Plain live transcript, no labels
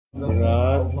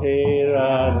Radhe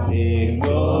Radhe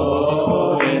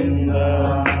Govinda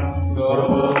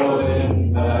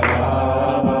Govinda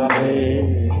Radhe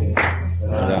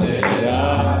Radhe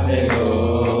Radhe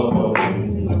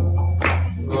Govinda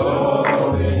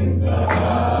Govinda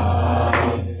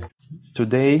Radhe.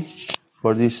 Today,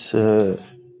 for this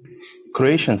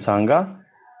Croatian Sangha,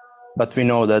 but we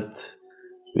know that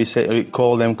we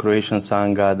call them Croatian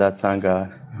Sangha, that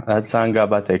Sangha,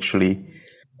 but actually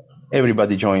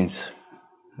everybody joins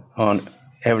on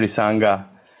every Sangha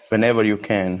whenever you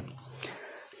can.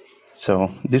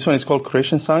 So this one is called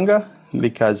Croatian Sangha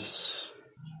because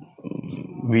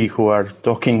we who are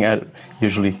talking are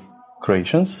usually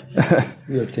Croatians.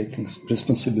 We are taking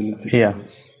responsibility for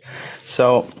this.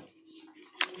 So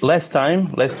last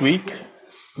week,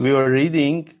 we were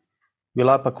reading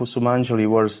Vilapa Kusumanjali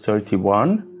verse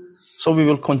 31. So we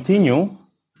will continue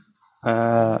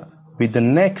with the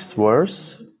next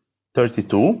verse,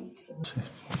 32.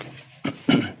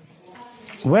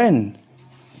 When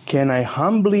can I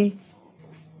humbly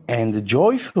and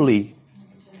joyfully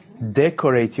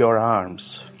decorate your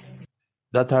arms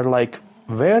that are like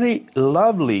very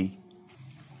lovely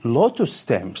lotus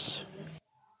stems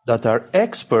that are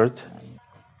expert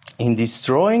in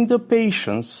destroying the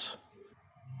patience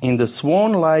in the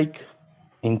swan-like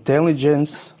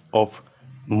intelligence of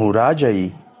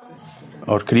Murajayi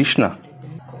or Krishna,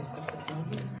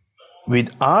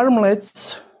 with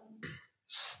armlets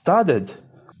studded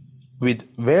with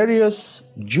various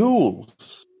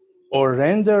jewels, or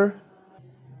render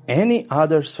any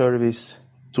other service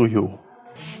to you.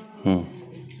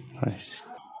 Nice.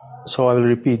 So I will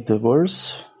repeat the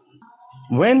verse.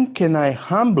 When can I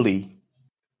humbly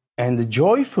and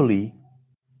joyfully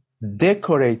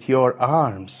decorate your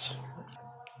arms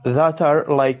that are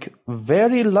like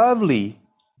very lovely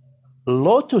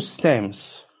lotus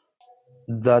stems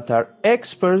that are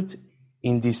expert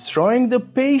in destroying the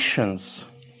patience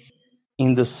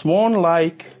in the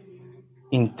swan-like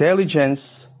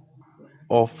intelligence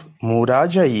of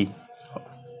Murajayi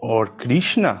or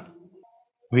Krishna,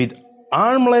 with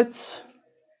armlets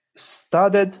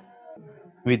studded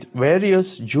with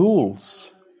various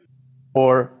jewels,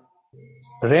 or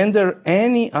render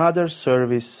any other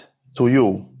service to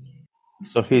you.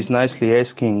 So he's nicely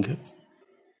asking,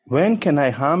 when can I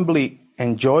humbly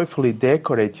and joyfully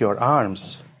decorate your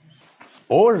arms,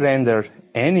 or render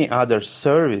any other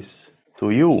service to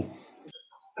you?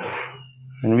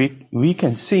 And we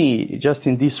can see just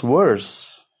in this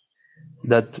verse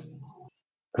that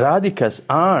Radhika's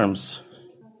arms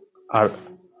are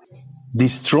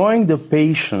destroying the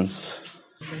patience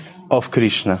of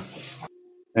Krishna.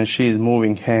 And she is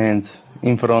moving hands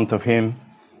in front of him,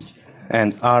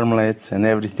 and armlets and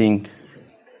everything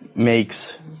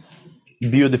makes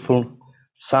beautiful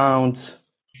sounds.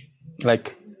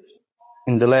 Like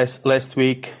in the last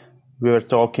week, we were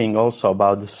talking also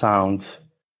about the sounds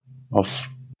of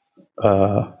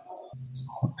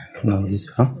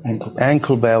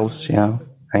ankle bells,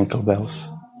 ankle bells.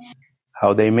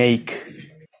 How they make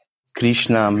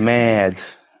Krishna mad,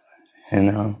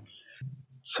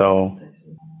 So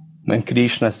when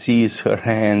Krishna sees her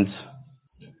hands,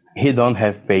 he don't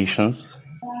have patience.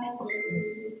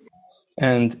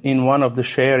 And in one of the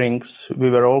sharings, we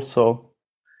were also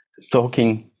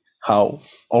talking how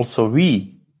also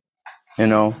we,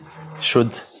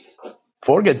 should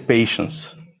forget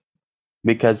patience,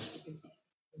 because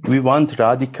we want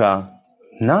Radhika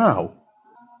now.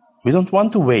 We don't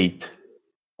want to wait.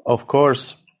 Of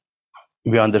course,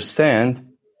 we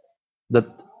understand that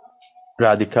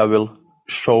Radhika will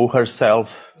show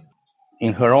herself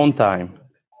in her own time.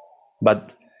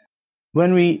 But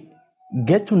when we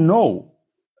get to know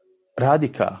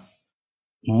Radhika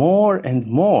more and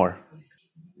more,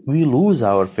 we lose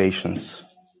our patience.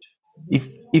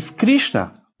 If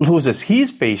Krishna loses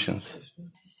his patience,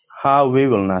 how we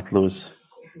will not lose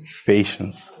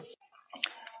patience?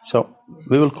 So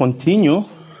we will continue.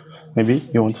 Maybe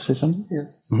you want to say something?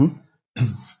 Yes.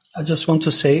 Mm-hmm. I just want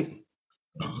to say,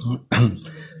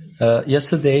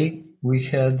 yesterday we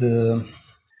had a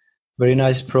very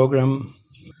nice program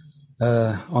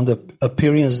on the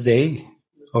appearance day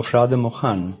of Radha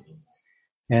Mohan.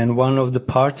 And one of the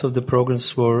parts of the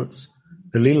programs was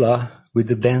the Lila with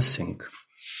the dancing.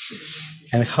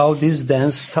 And how this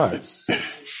dance starts.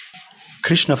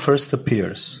 Krishna first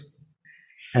appears.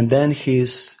 And then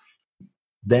he's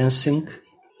dancing,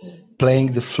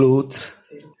 playing the flute,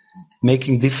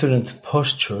 making different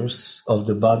postures of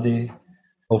the body,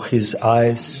 of his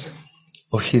eyes,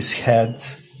 of his head,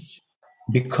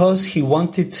 because he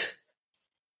wanted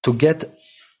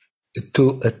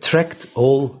to attract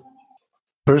all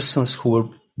persons who were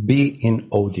be in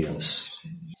audience.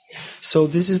 So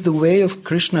this is the way of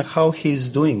Krishna, how he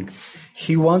is doing.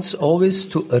 He wants always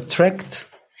to attract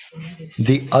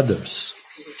the others.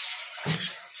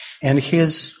 And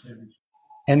his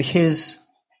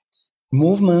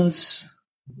movements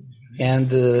and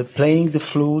playing the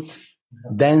flute,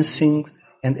 dancing,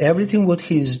 and everything what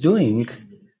he is doing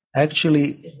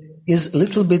actually is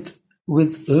little bit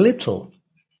with little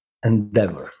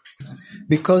endeavor.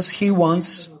 Because he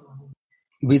wants,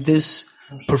 with this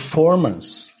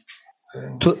performance,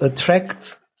 to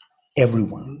attract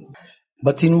everyone.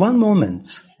 But in one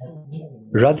moment,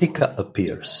 Radhika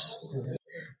appears.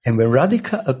 And when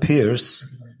Radhika appears,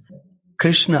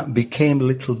 Krishna became a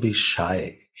little bit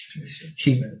shy.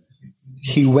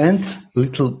 He went a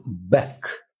little back.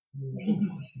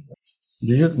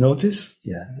 Did you notice?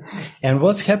 Yeah. And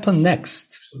what's happened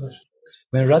next?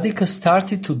 When Radhika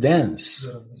started to dance,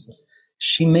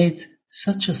 she made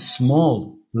such a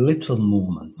small, little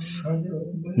movements.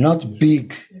 Not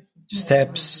big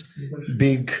steps,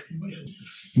 big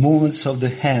movements of the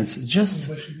hands. Just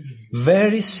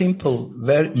very simple,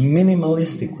 very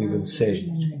minimalistic, we would say,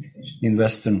 in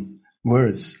Western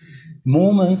words.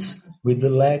 Movements with the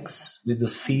legs, with the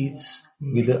feet,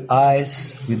 with the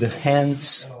eyes, with the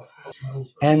hands.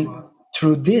 And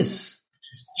through this,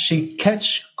 she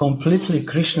catch completely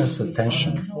Krishna's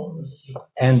attention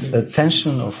and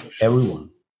attention of everyone.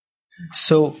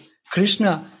 So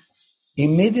Krishna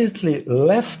immediately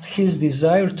left his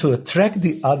desire to attract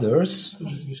the others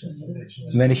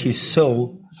when he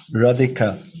saw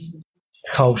Radhika,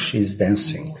 how she is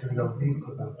dancing.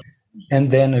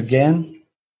 And then again,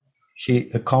 he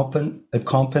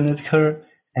accompanied her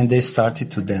and they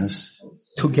started to dance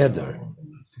together.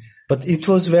 But it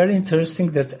was very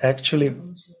interesting that actually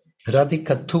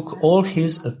Radhika took all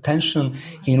his attention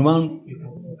in one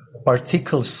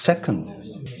particular second,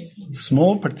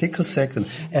 small particular second,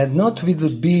 and not with the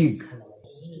big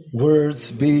words,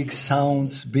 big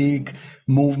sounds, big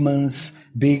movements,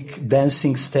 big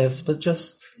dancing steps, but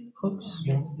just oops.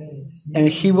 And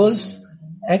he was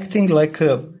acting like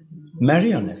a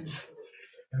marionette,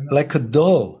 like a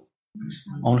doll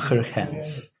on her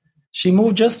hands. She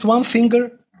moved just one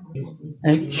finger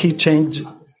and he changed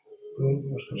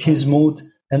his mood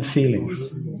and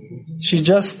feelings. She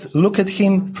just looked at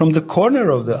him from the corner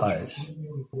of the eyes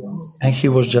and he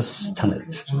was just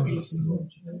stunned.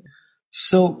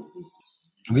 So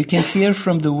we can hear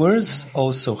from the words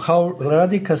also how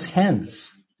Radhika's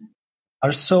hands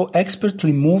are so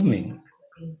expertly moving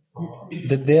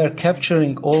that they are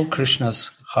capturing all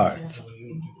Krishna's heart.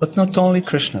 But not only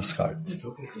Krishna's heart,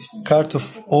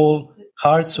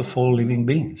 hearts of all living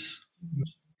beings.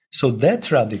 So that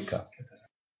Radhika,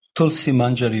 Tulsi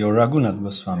Manjari or Raghunath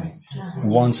Goswami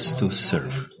wants to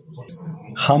serve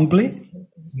humbly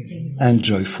and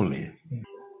joyfully.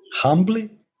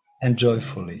 Humbly and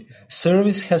joyfully.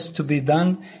 Service has to be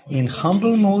done in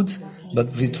humble mood, but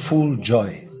with full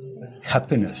joy,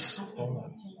 happiness.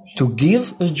 To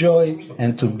give a joy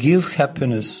and to give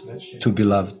happiness to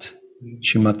beloved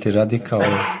Shrimati Radhika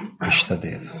or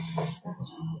Ishtadev.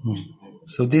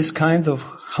 So this kind of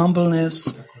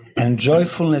humbleness and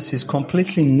joyfulness is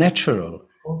completely natural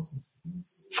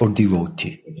for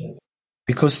devotee.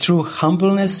 Because through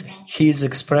humbleness, he is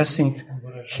expressing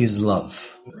his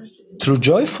love. Through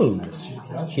joyfulness,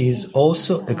 he is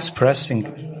also expressing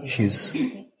his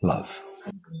love.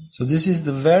 So this is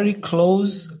the very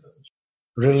close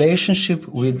relationship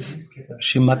with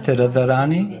Shrimati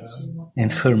Radharani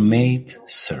and her maid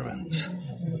servant.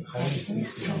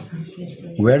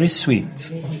 Very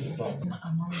sweet,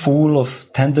 full of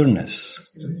tenderness,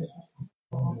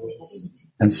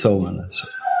 and so on and so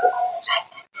on.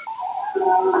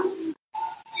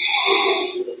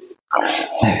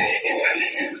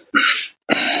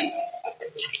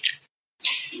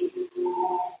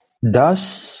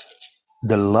 Thus,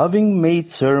 the loving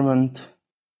maidservant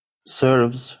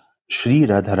serves Sri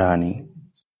Radharani.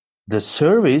 The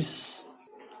service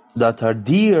that are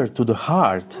dear to the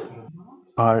heart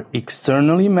are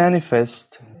externally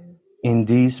manifest in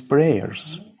these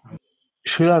prayers.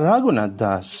 Srila Raghunath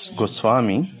Das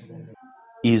Goswami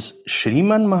is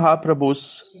Sriman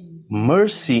Mahaprabhu's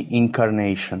mercy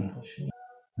incarnation,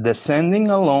 descending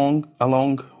along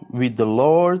with the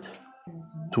Lord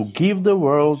to give the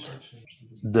world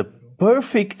the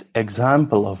perfect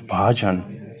example of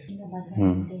bhajan.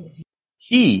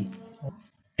 He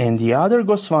and the other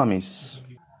Goswamis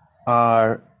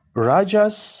are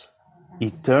Raja's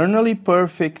eternally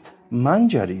perfect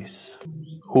manjaris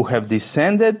who have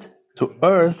descended to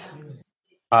earth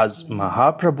as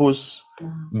Mahaprabhu's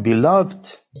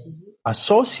beloved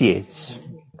associates.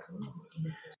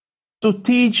 to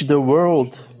teach the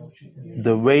world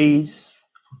the ways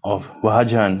of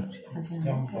bhajan.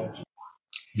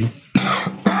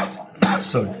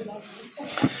 Sorry.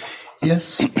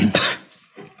 Yes.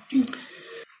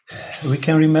 We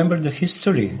can remember the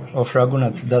history of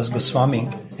Raghunath Das Goswami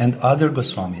and other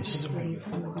Goswamis.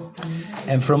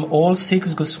 And from all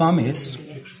 6 Goswamis,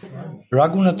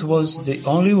 Raghunath was the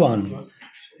only one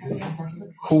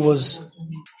who was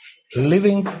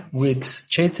living with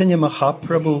Chaitanya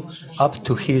Mahaprabhu up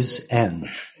to his end.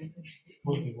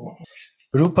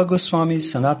 Rupa Goswami,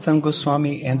 Sanatana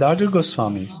Goswami, and other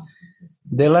Goswamis,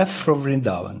 they left from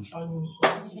Vrindavan.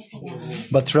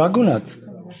 But Raghunath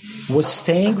was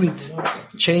staying with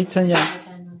Chaitanya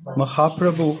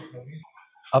Mahaprabhu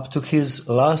up to his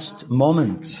last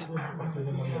moment.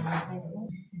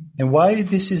 And why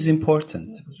this is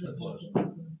important?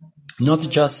 Not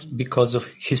just because of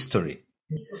history.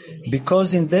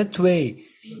 Because in that way,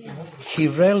 he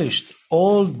relished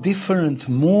all different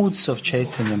moods of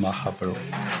Chaitanya Mahaprabhu,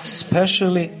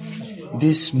 especially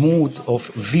this mood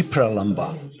of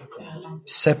vipralamba,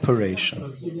 separation.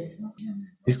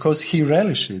 Because he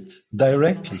relished it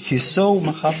directly. He saw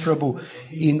Mahaprabhu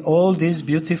in all this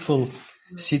beautiful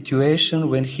situation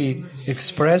when he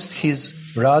expressed his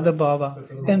Radha Bhava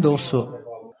and also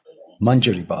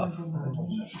Manjari Bhava.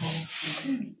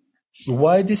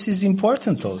 Why this is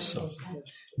important also?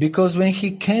 Because when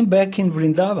he came back in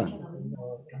Vrindavan,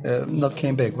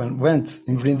 went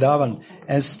in Vrindavan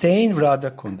and stayed in Radha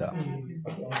Kunda,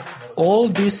 all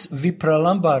this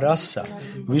Vipralamba Rasa,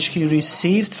 which he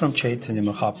received from Chaitanya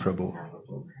Mahaprabhu,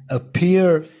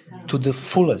 appear to the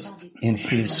fullest in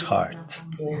his heart.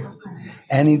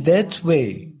 And in that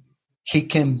way, he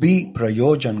can be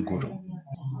Prayojan Guru,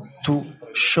 to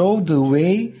show the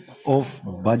way of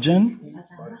bhajan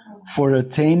for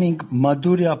attaining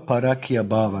Madhurya Parakya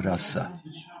Bhava Rasa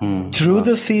through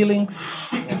the feelings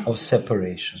of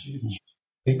separation.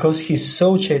 Because he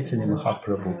saw Chaitanya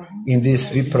Mahaprabhu in this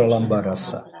Vipralamba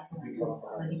Rasa.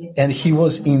 And he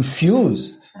was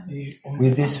infused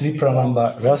with this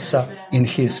Vipralamba Rasa in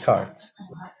his heart.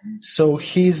 So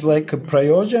he is like a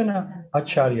Prayojana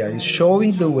Acharya, is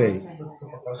showing the way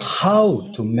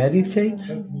how to meditate,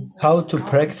 how to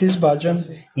practice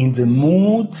bhajan in the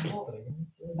mood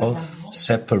of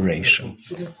separation.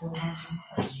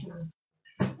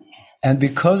 And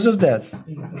because of that,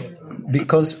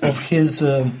 because of his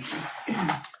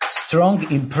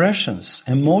strong impressions,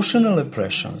 emotional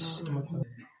impressions,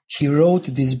 he wrote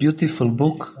this beautiful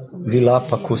book,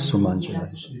 Vilapa Kusumanjali.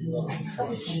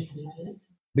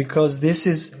 Because this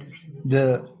is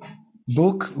the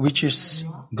book which is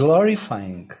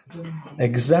glorifying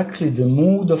exactly the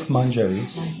mood of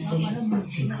Manjaris,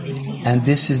 and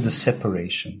this is the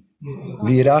separation,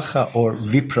 Viraha or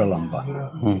Vipralamba.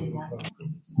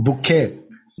 Bouquet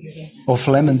of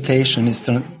lamentation is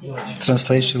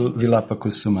translation Vilapa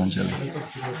Kusumanjali.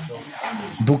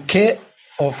 Bouquet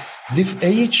of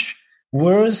each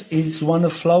words is one a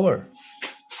flower,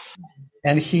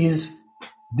 and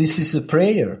this is a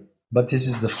prayer, but this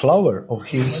is the flower of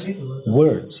his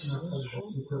words,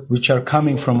 which are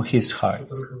coming from his heart.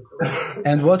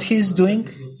 And what he's doing,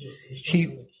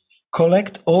 he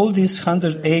collect all these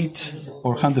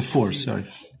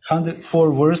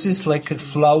 104 verses like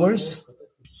flowers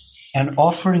and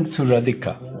offering to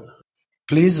Radhika.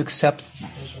 Please accept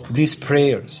these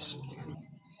prayers.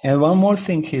 And one more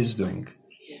thing he's doing.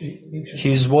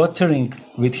 He's watering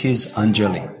with his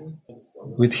Anjali,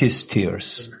 with his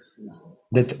tears.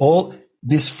 That all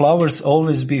these flowers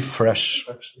always be fresh.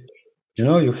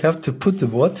 You have to put the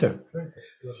water.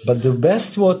 But the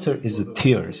best water is the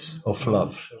tears of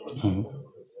love. Mm-hmm.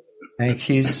 And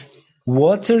he's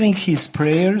watering his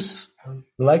prayers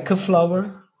like a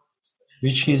flower,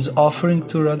 which he's offering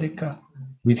to Radhika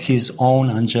with his own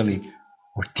Anjali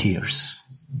or tears.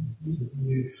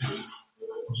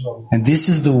 And this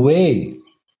is the way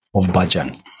of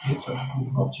bhajan.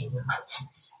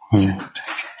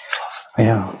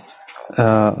 Yeah.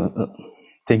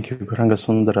 Thank you, Gauranga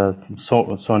Sundara.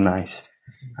 So nice.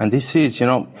 And this is,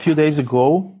 a few days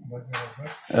ago,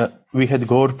 we had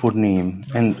Gaur Purnim.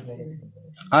 And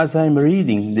as I'm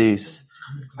reading this,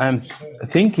 I'm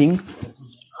thinking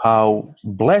how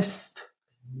blessed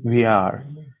we are.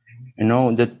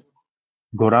 That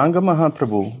Gauranga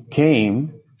Mahaprabhu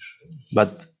came,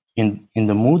 but in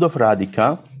the mood of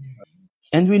Radhika.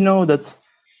 And we know that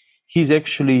he's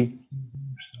actually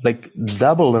like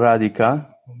double Radhika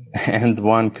and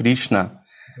one Krishna,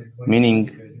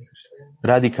 meaning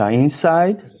Radhika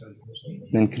inside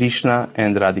and Krishna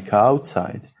and Radhika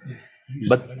outside.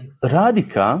 But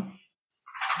Radhika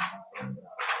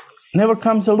never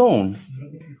comes alone.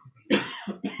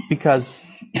 because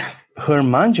her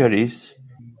manjaris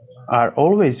are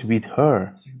always with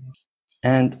her.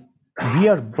 And we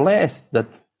are blessed that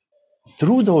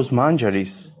through those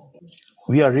manjaris,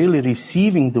 we are really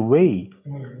receiving the way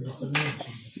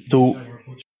to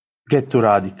get to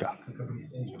Radhika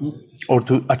or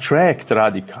to attract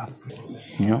Radhika.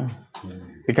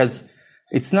 Because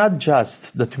it's not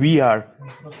just that we are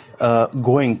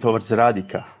going towards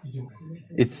Radhika.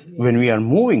 It's when we are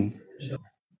moving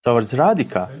towards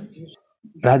Radhika,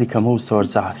 Radhika moves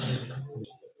towards us.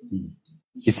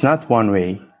 It's not one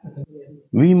way.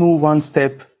 We move one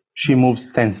step, she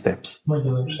moves 10 steps.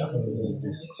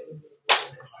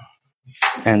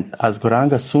 And as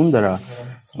Gauranga Sundara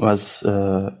was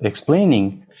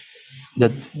explaining,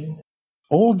 that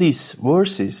all these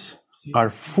verses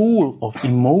are full of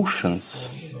emotions,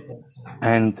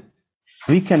 and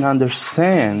we can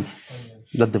understand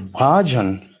that the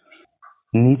bhajan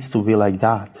needs to be like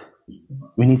that.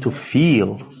 We need to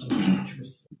feel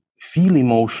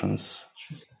emotions,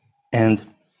 and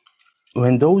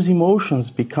when those emotions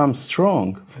become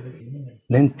strong,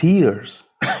 then tears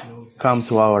come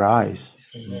to our eyes.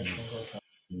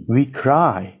 We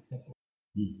cry,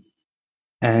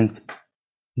 and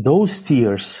those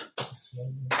tears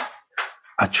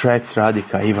attract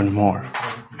Radhika even more.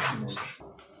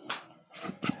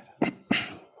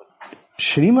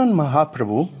 Sriman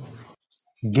Mahaprabhu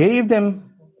gave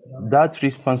them that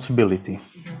responsibility.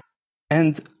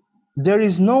 And there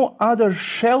is no other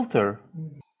shelter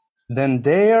than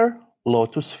their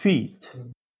lotus feet.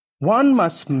 One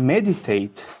must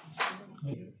meditate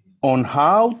on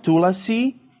how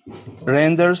Tulasi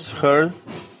renders her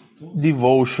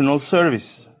devotional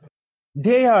service.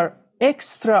 They are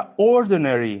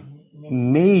extraordinary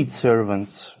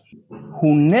maidservants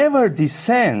who never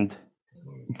descend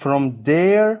from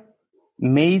their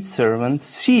maidservant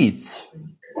seats.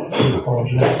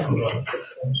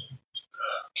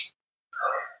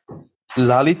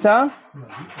 Lalita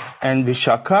and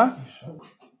Vishakha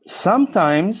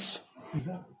sometimes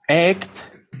act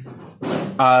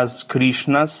as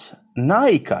Krishna's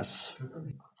Naikas,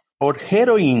 or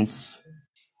heroines,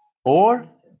 or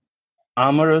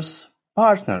amorous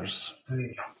partners.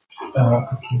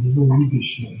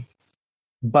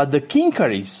 But the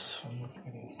Kinkaris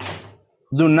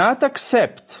do not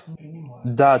accept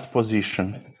that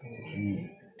position.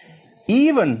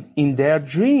 Even in their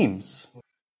dreams,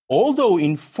 although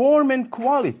in form and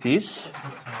qualities,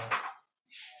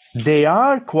 they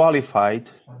are qualified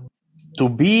to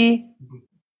be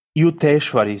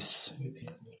Yuteshwaris,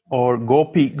 or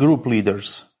Gopi group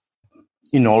leaders,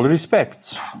 in all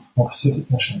respects.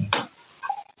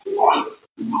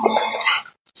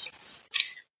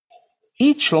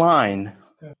 Each line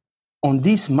on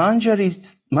this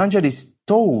Manjari's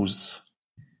toes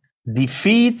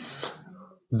defeats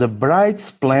the bright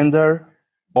splendor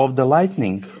of the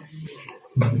lightning.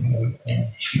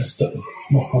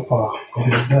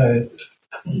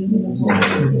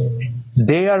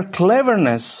 They are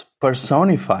cleverness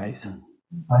personified.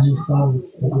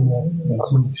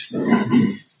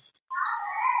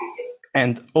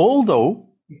 And although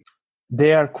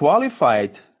they are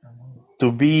qualified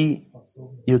to be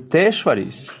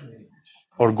Yuteshwaris,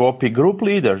 or Gopi group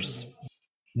leaders,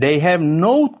 they have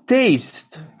no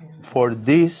taste for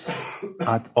this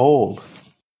at all.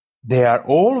 They are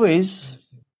always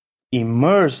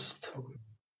immersed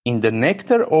in the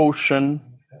nectar ocean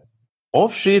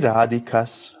of Sri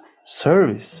Radhika's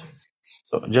service.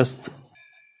 So just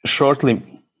shortly,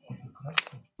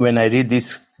 when I read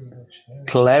this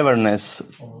cleverness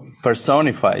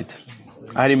personified,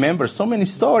 I remember so many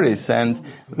stories, and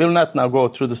will not now go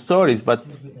through the stories,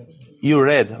 but you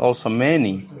read also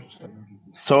many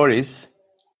stories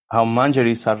how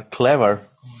Manjaris are clever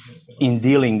in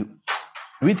dealing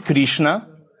with Krishna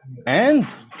and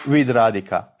with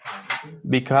Radhika,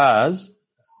 because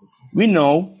we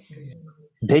know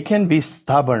they can be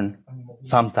stubborn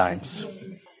sometimes.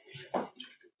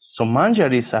 So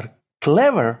Manjaris are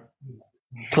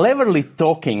cleverly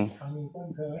talking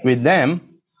with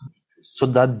them so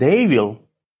that they will,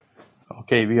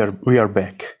 okay, we are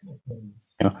back.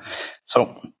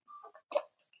 So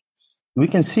we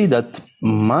can see that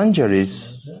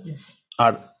Manjaris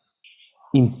are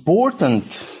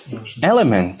important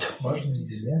element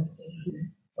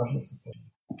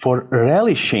for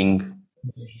relishing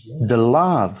the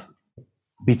love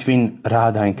between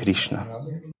Radha and Krishna.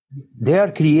 They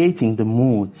are creating the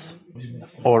moods,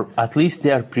 or at least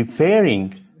they are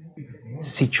preparing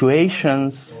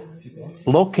situations,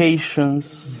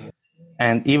 locations,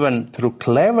 and even through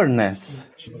cleverness,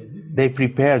 they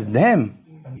prepare them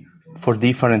for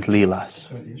different leelas.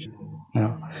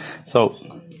 So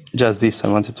just this I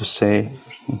wanted to say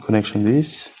in connection with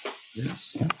this.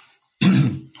 Yes. Yeah.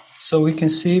 So we can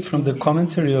see from the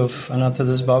commentary of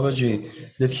Anantadas Babaji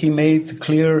that he made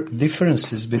clear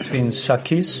differences between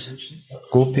Sakhis,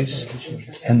 Gopis,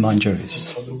 and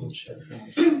Manjaris.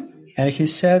 And he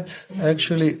said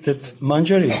actually that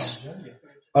Manjaris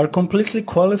are completely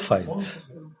qualified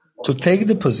to take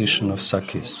the position of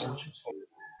Sakhis,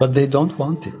 but they don't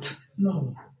want it.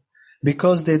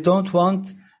 Because they don't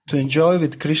want to enjoy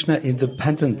with Krishna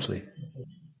independently.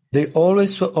 They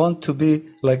always want to be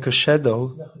like a shadow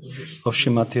of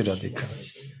Srimati Radhika.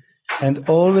 And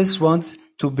always want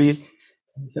to be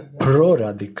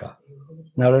pro-Radhika.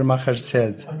 Narayana Maharaj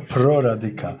said,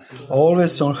 pro-Radhika.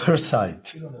 Always on her side.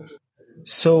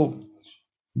 So,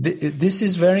 this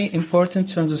is very important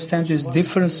to understand these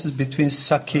differences between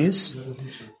Sakhis,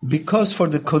 because for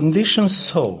the conditioned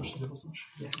soul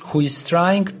who is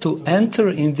trying to enter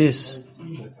in this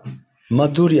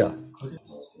Madhurya,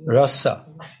 Rasa,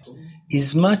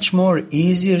 is much more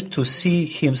easier to see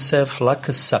himself like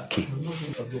a Sakhi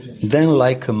than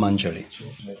like a Manjari.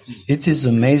 It is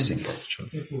amazing,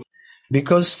 actually.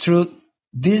 Because through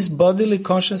this bodily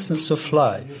consciousness of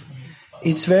life,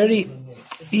 it's very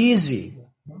easy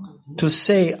to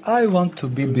say, I want to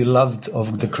be beloved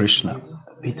of the Krishna.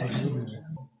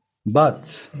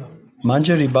 But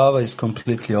Manjari Bhava is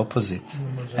completely opposite.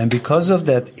 And because of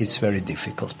that, it's very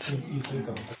difficult.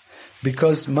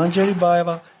 Because Manjari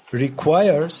Bhava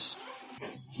requires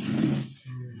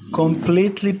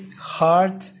completely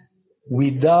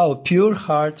pure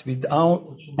heart,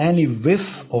 without any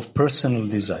whiff of personal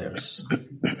desires.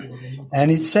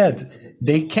 And it said,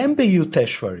 they can be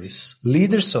Yuteshwaris,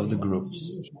 leaders of the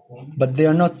groups, but they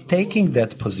are not taking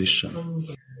that position.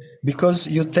 Because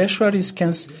Yuteshwaris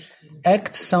can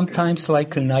act sometimes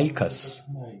like a Naikas,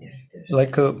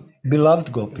 like a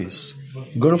beloved gopis,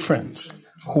 girlfriends,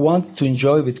 who want to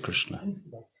enjoy with Krishna.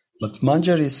 But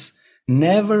Manjaris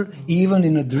never, even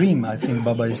in a dream, I think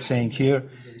Baba is saying here,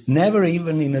 never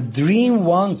even in a dream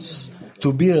wants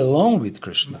to be alone with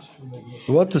Krishna.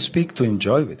 What to speak to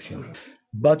enjoy with him.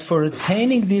 But for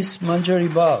attaining this Manjari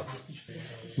Bhav,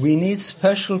 we need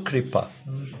special kripa,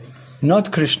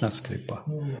 not Krishna's kripa.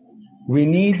 We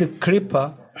need the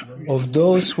kripa of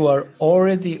those who are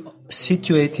already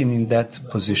situated in that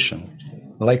position,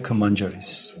 like a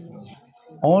Manjaris.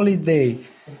 Only they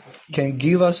can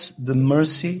give us the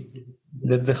mercy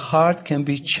that the heart can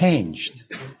be changed.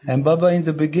 And Baba in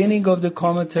the beginning of the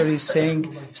commentary is saying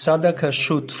sadhaka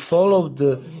should follow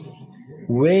the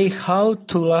way how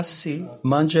Tulasi,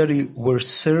 Manjari were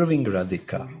serving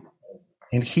Radhika.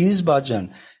 In his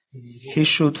bhajan, he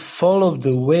should follow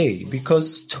the way,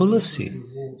 because Tulasi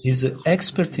is an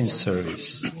expert in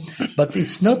service. But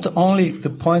it's not only the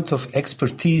point of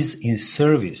expertise in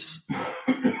service.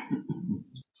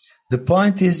 The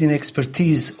point is in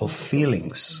expertise of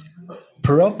feelings,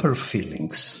 proper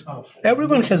feelings.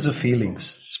 Everyone has the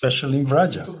feelings, especially in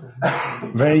Vraja.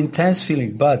 Very intense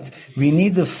feeling, but we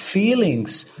need the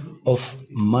feelings of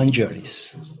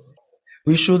Manjaris.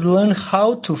 We should learn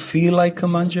how to feel like a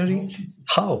Manjari.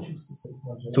 How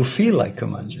to feel like a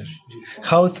Manjari.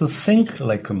 How to think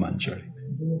like a Manjari.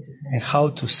 And how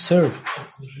to serve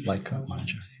like a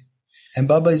Manjari. And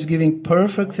Baba is giving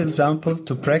perfect example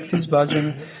to practice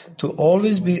bhajan, to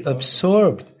always be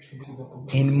absorbed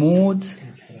in mood,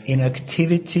 in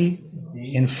activity,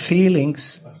 in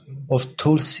feelings of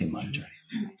Tulsi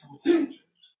Manjari.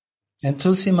 And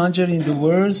Tulsi Manjari in the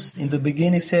words, in the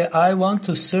beginning say, I want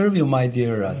to serve you, my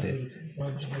dear Radhe,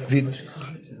 with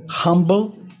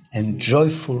humble and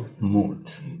joyful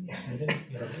mood.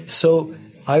 So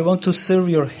I want to serve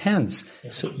your hands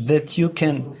so that you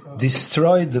can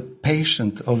destroy the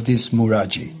patient of this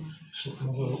Muraji.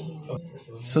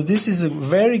 So this is a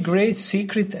very great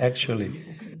secret actually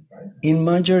in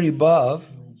Manjari Bhav,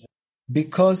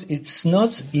 because it's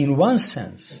not, in one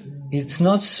sense, it's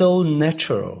not so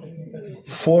natural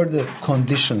for the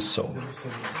conditioned soul.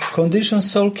 Conditioned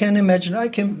soul can imagine,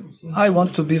 I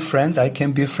want to be friend, I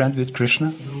can be friend with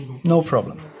Krishna, no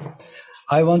problem.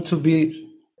 I want to be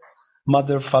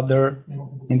mother, father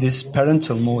in this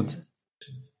parental mood.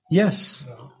 Yes,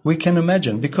 we can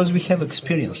imagine, because we have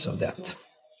experience of that.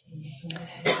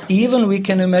 Even we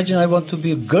can imagine I want to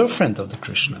be a girlfriend of the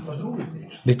Krishna,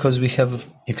 because we have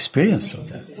experience of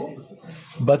that.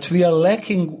 But we are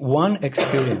lacking one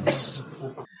experience,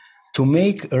 to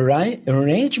make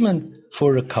arrangement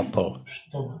for a couple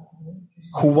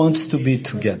who wants to be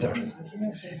together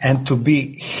and to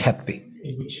be happy,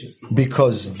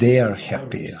 because they are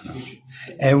happy. You know?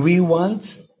 And we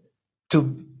want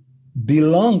to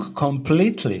belong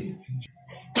completely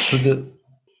to the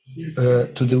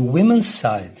to the women's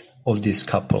side of this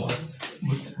couple.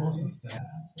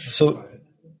 So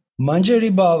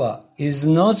Manjari Bhava is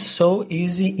not so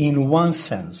easy in one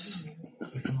sense.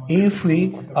 If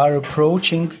we are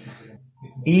approaching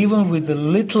even with a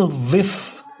little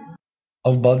whiff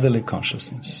of bodily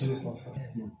consciousness.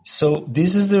 So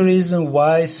this is the reason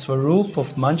why Swarup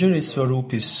of Manjari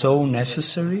Swarup is so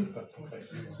necessary,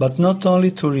 but not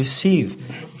only to receive,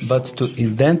 but to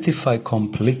identify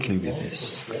completely with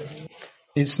this.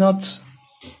 It's not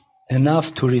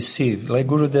enough to receive. Like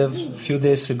Gurudev a few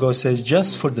days ago says,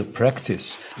 just for the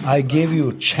practice, I gave you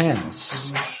a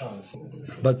chance.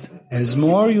 But as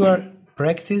more you are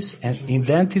practice and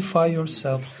identify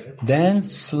yourself, then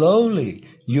slowly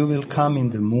you will come in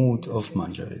the mood of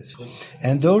Manjaris.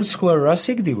 And those who are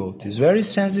Rasic devotees, very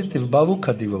sensitive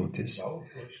Bhavuka devotees,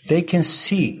 they can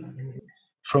see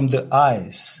from the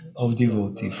eyes of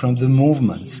devotee, from the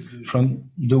movements, from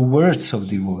the words of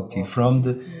devotee, from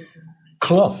the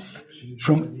cloth,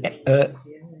 from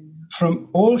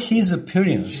all his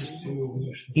appearance,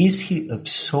 is he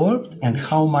absorbed and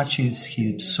how much is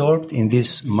he absorbed in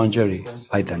this Manjari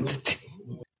identity.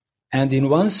 And in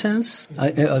one sense,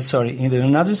 in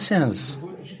another sense,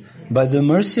 by the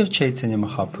mercy of Chaitanya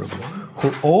Mahaprabhu,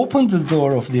 who opened the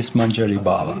door of this Manjari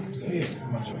Bhava,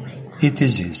 it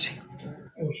is easy.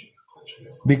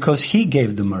 Because he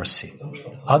gave the mercy.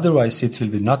 Otherwise it will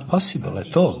be not possible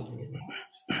at all.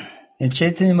 And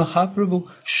Chaitanya Mahaprabhu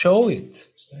showed it.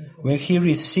 When he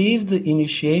received the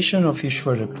initiation of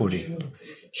Ishwarapuri,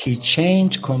 he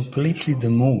changed completely the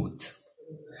mood.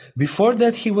 Before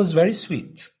that he was very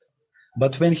sweet.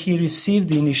 But when he received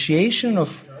the initiation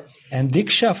of and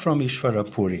Diksha from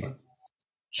Ishwarapuri,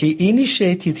 he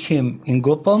initiated him in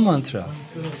Gopal Mantra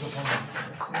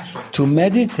to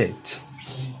meditate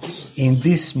in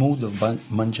this mood of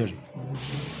Manjari.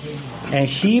 And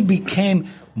he became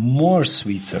more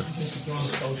sweeter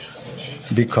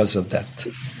because of that.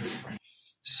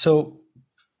 So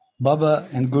Baba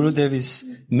and Gurudev is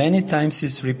many times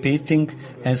is repeating,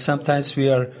 and sometimes we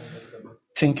are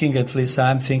thinking, at least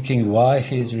I'm thinking, why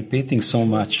he is repeating so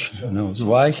much?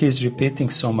 Why he is repeating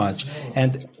so much?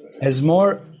 And as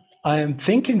more I am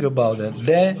thinking about it,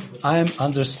 then I am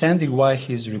understanding why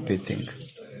he is repeating.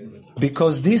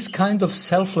 Because this kind of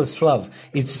selfless love,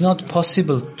 it's not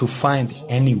possible to find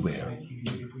anywhere.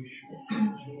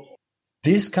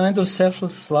 This kind of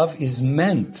selfless love is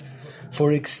meant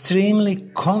for extremely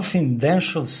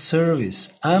confidential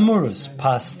service, amorous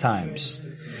pastimes,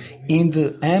 in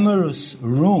the amorous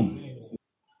room.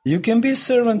 You can be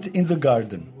servant in the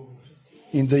garden,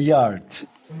 in the yard.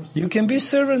 You can be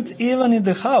servant even in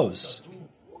the house.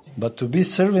 But to be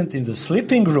servant in the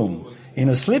sleeping room, in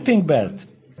a sleeping bed,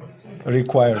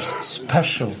 requires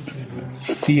special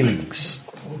feelings,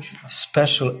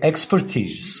 special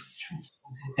expertise.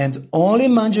 And only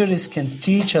Manjaris can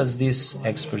teach us this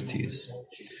expertise.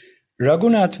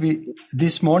 Raghunath,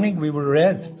 this morning we were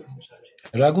read,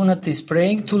 Raghunath is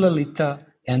praying to Lalita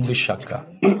and Vishaka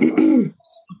to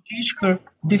teach her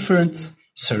different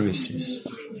services.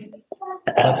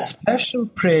 A special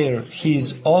prayer he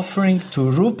is offering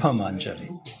to Rupa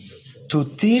Manjari to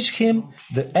teach him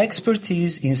the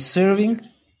expertise in serving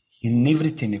in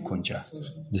Nivriti Nikunja,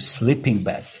 the sleeping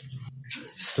bed,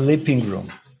 sleeping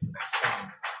room.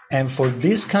 And for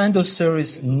this kind of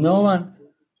service, no one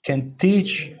can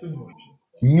teach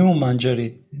new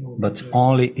Manjari, but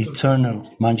only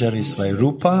eternal Manjaris like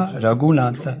Rupa,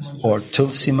 Raghunatha, or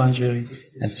Tulsi Manjari,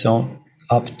 and so on,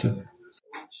 up to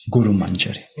Guru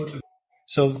Manjari.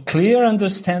 So clear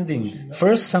understanding,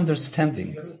 first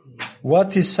understanding,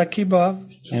 what is Sakhi Bhav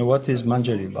and what is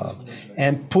Manjari Bhav,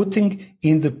 and putting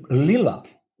in the Lila,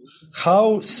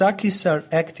 how Sakhis are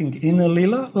acting in a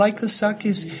Lila like a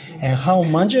Sakhis, and how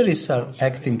Manjaris are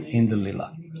acting in the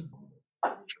Lila.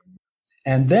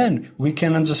 And then we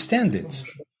can understand it.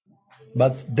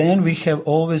 But then we have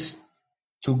always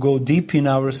to go deep in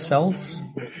ourselves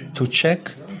to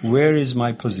check where is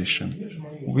my position.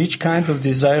 Which kind of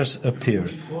desires appear?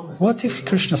 What if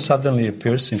Krishna suddenly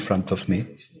appears in front of me?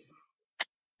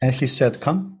 And he said,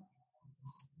 come,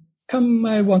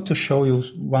 I want to show you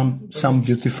some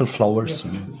beautiful flowers.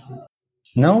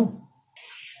 No.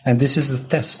 And this is the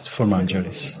test for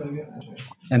Manjaris.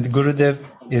 And Gurudev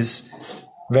is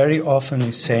very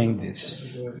often saying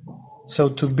this. So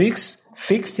to be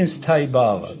fixed in Sthai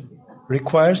Bhava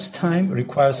requires time,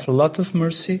 requires a lot of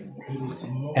mercy,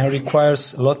 and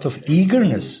requires a lot of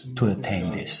eagerness to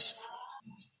attain this.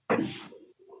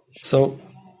 So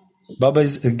Baba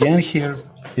is again here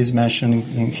is mentioning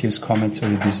in his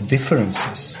commentary these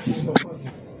differences.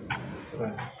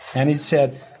 And he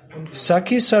said,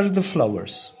 Sakhis are the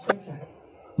flowers.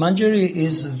 Manjari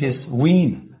is this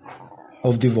wine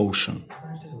of devotion.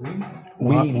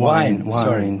 Wine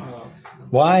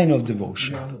of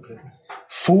devotion.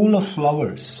 Full of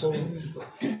flowers.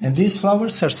 And these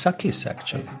flowers are sakis,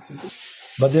 actually.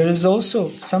 But there is also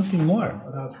something more.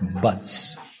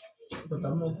 Buds.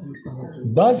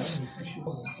 Buds,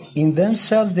 in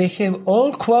themselves, they have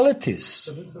all qualities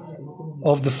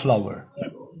of the flower.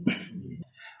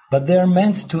 But they are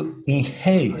meant to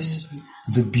enhance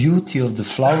the beauty of the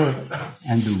flower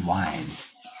and the wine.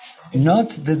 Not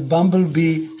that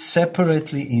bumblebee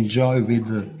separately enjoy with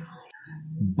the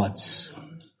buds.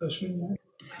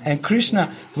 And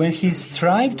Krishna, when he's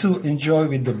trying to enjoy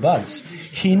with the buds,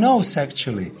 he knows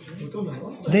actually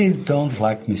they don't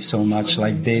like me so much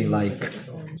like they like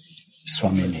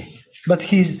Swamini. But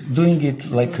he's doing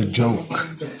it like a joke,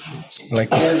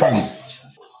 like a fun,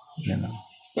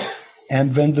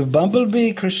 And when the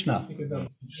bumblebee, Krishna,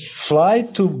 fly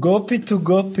to gopi,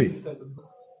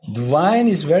 the wine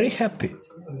is very happy.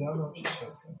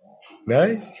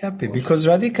 Very happy. Because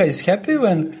Radhika is happy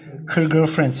when her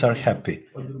girlfriends are happy.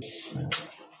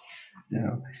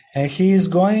 And he is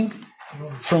going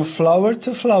from flower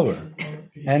to flower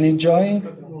and enjoying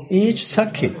each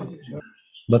sake,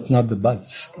 but not the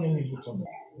buds.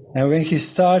 And when he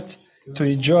starts to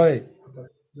enjoy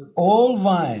all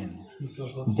wine,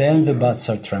 then the buds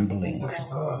are trembling.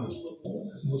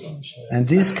 And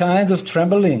this kind of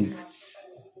trembling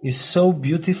is so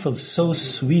beautiful, so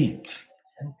sweet,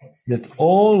 that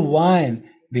all wine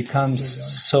becomes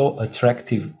so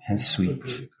attractive and sweet.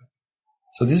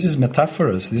 So this is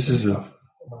metaphors, this is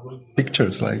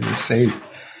pictures, like we say,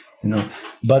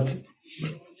 But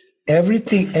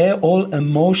everything, all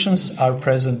emotions are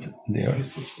present there.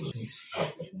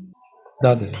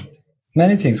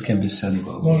 Many things can be said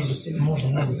about this.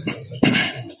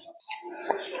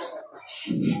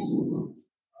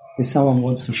 If someone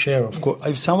wants to share, of course.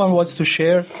 If someone wants to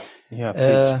share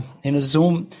in a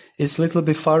Zoom, it's a little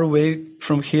bit far away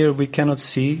from here. We cannot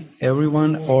see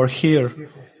everyone. Or here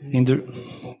in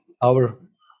our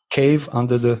cave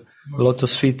under the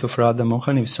lotus feet of Radha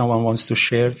Mohan. If someone wants to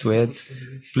share, to add,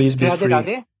 please be free.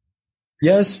 Radhe?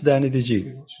 Yes,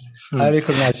 Danidiji. I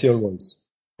recognize your voice.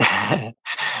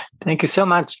 Thank you so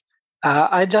much.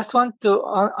 I just want to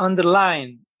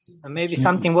underline maybe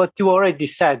something what you already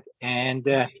said, and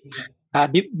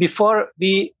before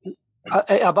we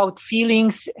about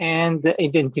feelings and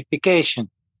identification.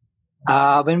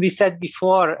 When we said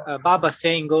before, Baba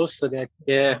saying also that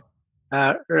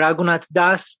Raghunath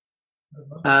Das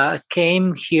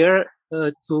came here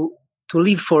to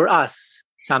live for us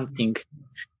something.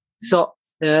 So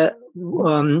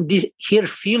these here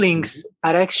feelings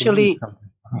are actually.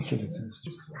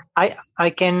 I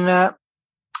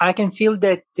can feel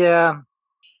that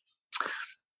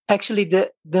actually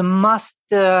the must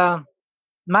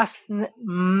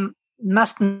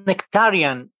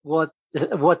nectarian what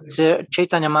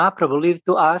Chaitanya Mahaprabhu lived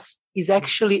to us is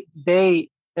actually their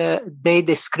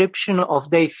description of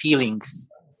their feelings.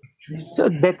 So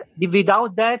that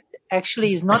without that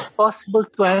actually is not possible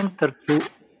to enter to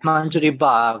Manjari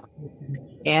Bhav.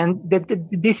 And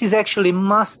this is actually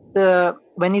must,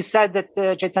 when he said that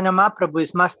Chaitanya Mahaprabhu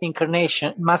is must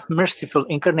merciful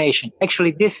incarnation,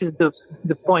 actually this is the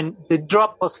point, the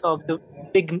drops of the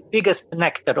biggest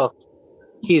nectar of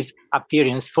his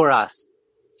appearance for us.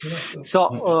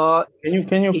 So,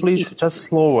 can you please just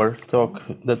slower talk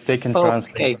that they can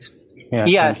translate?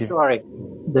 Okay. Yeah, sorry.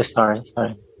 Sorry.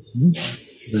 Then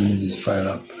it is fired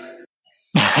up.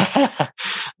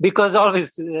 Because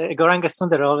always Gauranga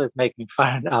Sundar always make me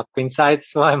fired up inside,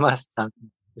 so I must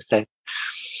something to say.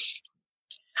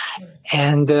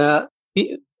 And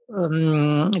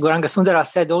Gauranga Sundara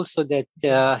said also that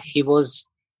he was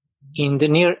in the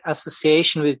near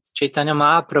association with Chaitanya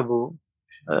Mahaprabhu,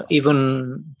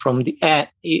 even from the end,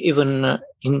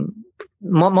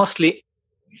 mostly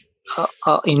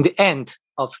in the end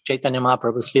of Chaitanya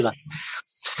Mahaprabhu's Lila.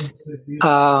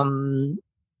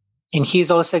 And he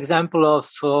is also example of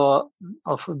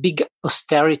big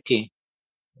austerity.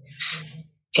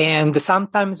 And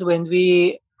sometimes when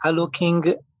we are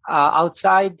looking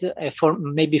outside, for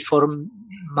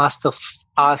most of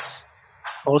us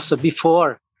also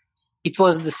before, it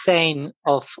was the saying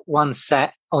of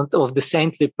of the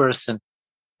saintly person.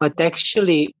 But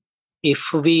actually,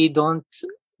 if we don't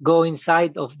go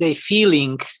inside of their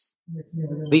feelings,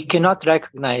 we cannot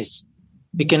recognize.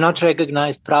 We cannot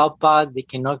recognize Prabhupada, we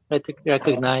cannot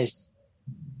recognize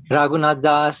Raghunath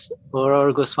Das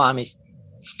or Goswamis.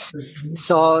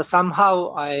 So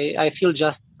somehow I feel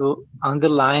just to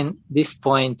underline this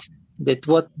point that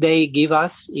what they give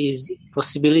us is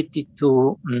possibility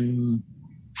to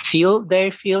feel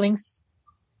their feelings,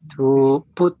 to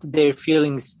put their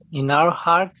feelings in our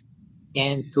heart,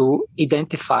 and to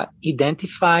identify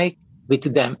with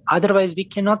them. Otherwise, we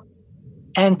cannot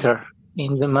enter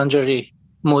in the Manjari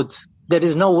mood. There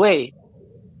is no way.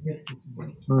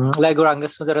 Like Gauranga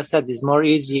Sundara said, it's more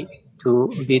easy to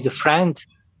be the friend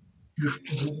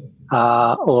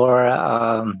or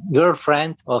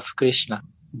girlfriend of Krishna.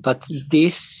 But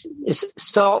this is,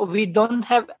 so we don't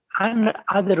have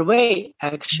another way,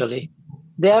 actually.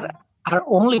 They're our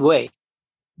only way.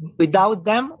 Without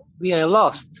them, we are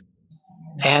lost.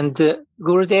 And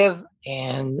Gurudev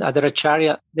and other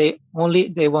Acharya, they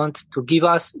want to give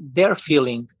us their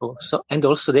feeling also, and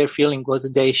also their feeling what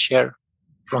they share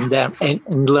from them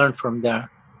and learn from them.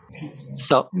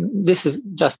 So this is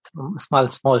just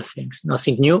small things,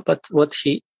 nothing new, but what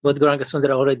Gauranga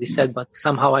Sundara already said, but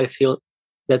somehow I feel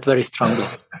that very strongly.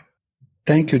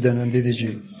 Thank you,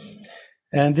 Dhanandidiji.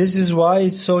 And this is why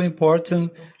it's so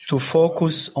important to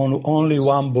focus on only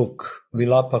one book,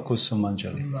 Vilapa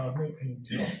Kusumanjali.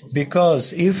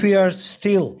 Because if we are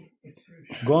still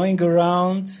going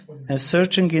around and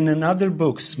searching in another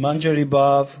books, Manjari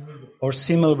Bhav or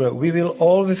similar, we will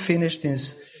all be finished in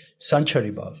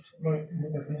Sanchari Bhav.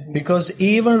 Because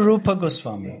even Rupa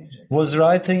Goswami was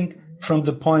writing from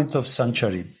the point of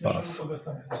Sanchari Bhav.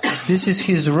 This is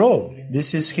his role.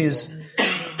 This is his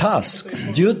task,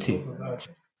 duty,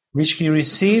 which he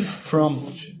received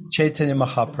from Chaitanya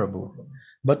Mahaprabhu.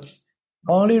 But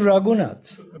only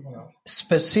Raghunath,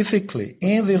 specifically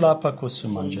in Vilapa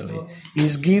Kusumanjali,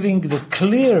 is giving the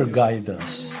clear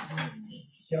guidance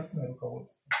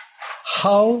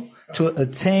how to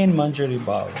attain Manjari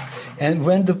Bhava. And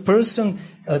when the person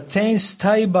attains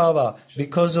Sthai Bhava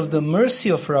because of the mercy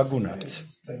of Raghunath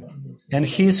and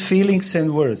his feelings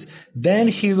and words, then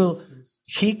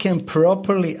he can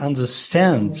properly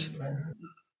understand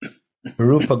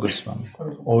Rupa Goswami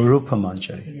or Rupa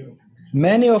Manjari.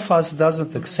 Many of us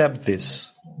doesn't accept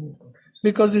this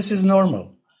because this is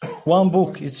normal. One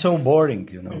book, it's so boring,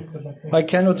 I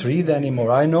cannot read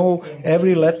anymore. I know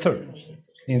every letter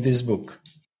in this book.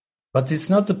 But it's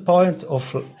not the point of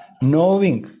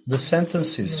knowing the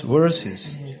sentences,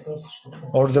 verses,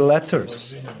 or the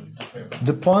letters.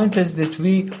 The point is that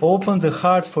we open the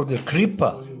heart for the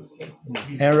Kripa.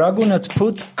 And Raghunath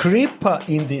put Kripa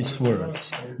in these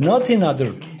words, not in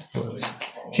other words.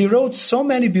 He wrote so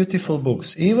many beautiful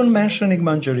books, even mentioning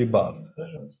Manjari Bhav,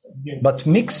 but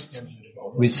mixed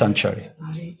with Sanchari,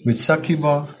 with Sakhi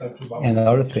Bhav and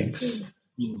other things.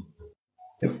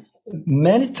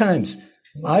 Many times,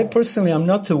 I personally am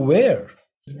not aware,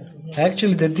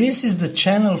 actually, that this is the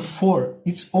channel for,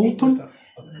 it's open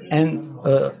and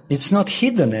it's not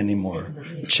hidden anymore.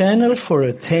 Channel for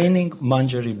attaining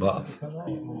Manjari Bhav.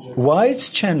 Why it's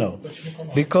channel?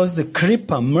 Because the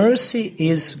Kripa, mercy,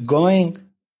 is going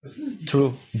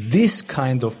through this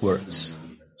kind of words.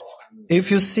 If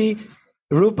you see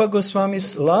Rupa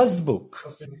Goswami's last book,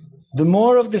 the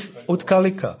more of the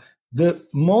Utkalika, the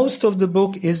most of the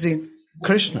book is in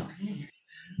Krishna.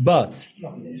 But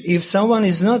if someone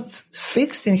is not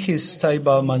fixed in his Sthai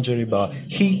Bhava, Manjari Bhava,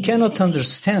 he cannot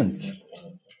understand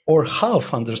or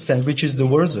half understand, which is the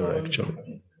worser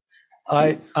actually.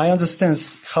 I understand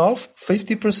half,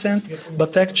 50%,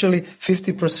 but actually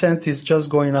 50% is just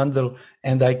going under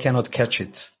and I cannot catch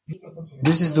it.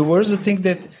 This is the worst thing,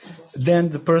 that then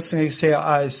the person will say,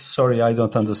 sorry, I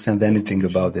don't understand anything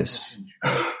about this.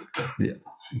 Yeah.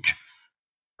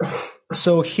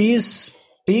 So he's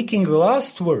speaking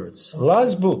last words,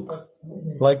 last book,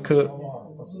 like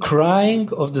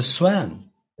crying of the swan,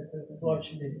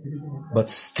 but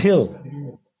still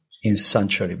in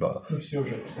Sanchari Bhava.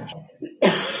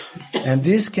 And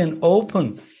this can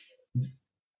open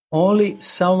only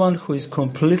someone who is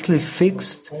completely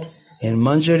fixed in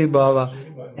Manjari Bhava,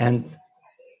 and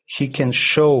he can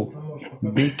show,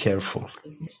 be careful.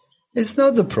 It's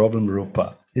not the problem,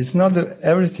 Rupa. It's not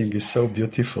everything is so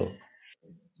beautiful.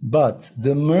 But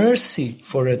the mercy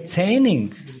for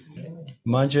attaining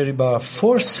Manjari Bhava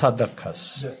for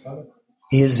sadhakas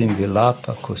is in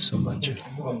Vilapa Kusumanjali.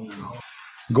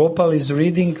 Gopal is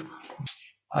reading,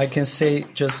 I can say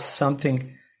just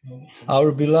something.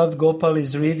 Our beloved Gopal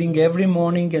is reading every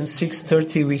morning, and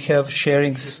 6:30 we have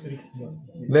sharings,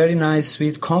 very nice,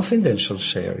 sweet, confidential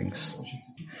sharings.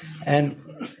 And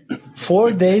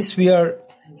 4 days we are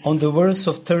on the verse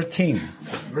of 13.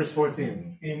 Verse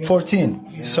 14.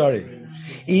 14, sorry.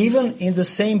 Even in the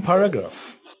same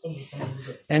paragraph.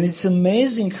 And it's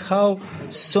amazing how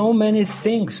so many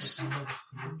things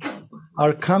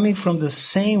are coming from the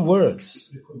same words.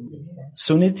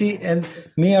 Suniti and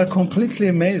me are completely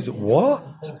amazed. What?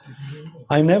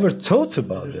 I never thought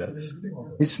about that.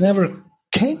 It's never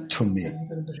came to me.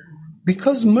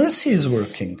 Because mercy is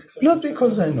working, not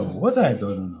because I know. What I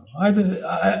don't know.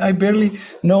 I barely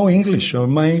know English, or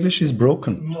my English is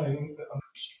broken.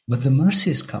 But the mercy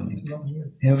is coming.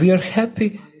 And we are happy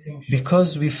because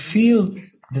we feel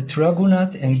that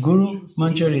Raghunath and Guru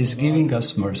Manjari is giving us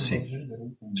mercy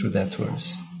through that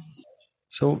verse.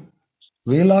 So,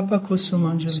 Vilapa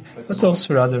Kusumanjali, but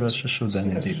also Radha Rasa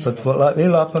Shuddhanidhi. But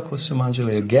Vilapa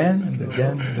Kusumanjali again and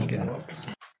again and again.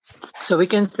 So we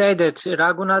can say that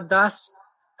Raghunath Das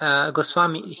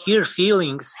Goswami, here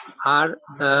feelings are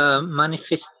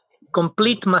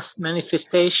complete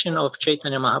manifestation of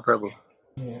Chaitanya Mahaprabhu.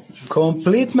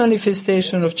 Complete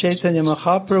manifestation of Chaitanya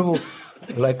Mahaprabhu,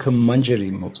 like a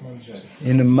Manjari mood,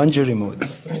 in a Manjari mood.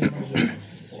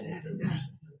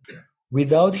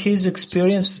 Without his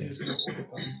experience,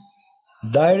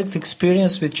 direct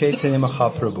experience with Chaitanya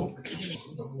Mahaprabhu,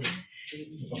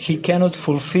 he cannot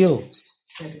fulfill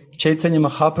Chaitanya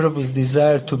Mahaprabhu's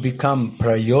desire to become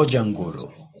Prayojan Guru.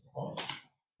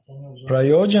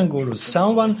 Prayojan Guru,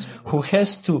 someone who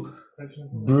has to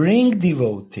bring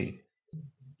devotee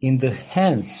in the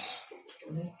hands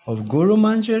of Guru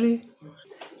Manjari,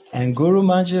 and Guru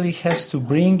Manjari has to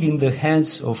bring in the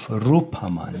hands of Rupa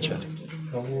Manjari.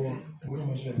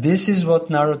 This is what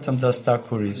Narottam Das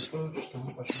Thakur is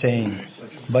saying.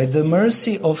 By the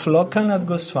mercy of Lokanath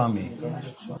Goswami,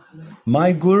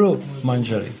 my Guru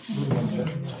Manjari,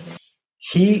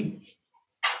 he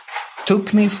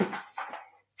took me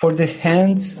for the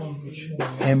hand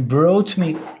and brought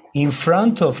me in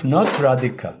front of not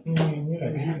Radhika,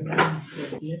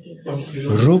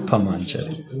 Rupa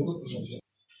Manjari.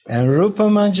 And Rupa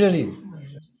Manjari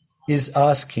is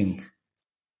asking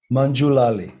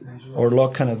Manjulali, or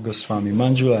Lokanath Goswami,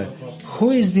 Manjulali,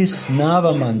 who is this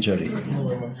Nava Manjari?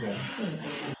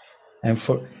 And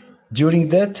during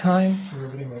that time,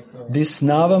 this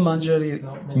Nava Manjari,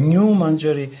 new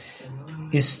Manjari,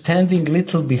 is standing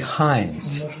little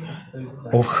behind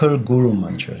of her Guru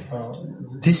Manjari.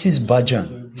 This is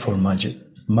bhajan for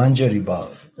Manjari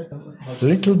Bhav.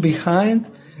 Little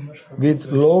behind,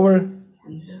 with lower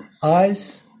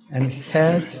eyes and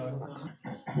head,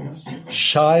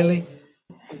 shyly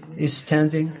is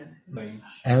standing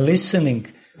and listening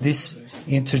this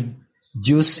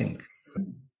introducing.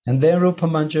 And then Rupa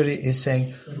Manjari is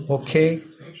saying, okay,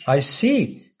 I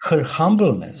see her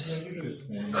humbleness,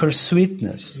 her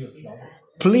sweetness.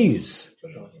 Please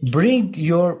bring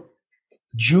your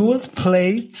jeweled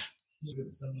plate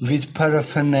with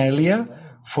paraphernalia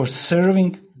for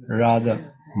serving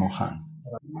Radha Mohan.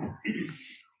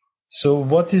 So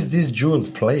what is this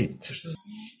jeweled plate?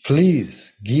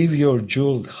 Please give your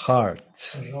jeweled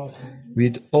heart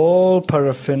with all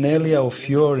paraphernalia of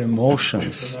your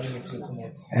emotions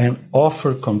and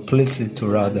offer completely to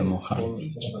Radha Mohan.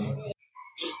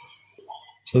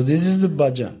 So this is the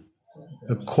bhajan.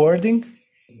 According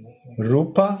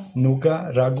Rupa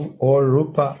Nuga Raghu or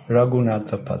Rupa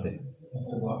Raghunatha Pade.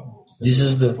 This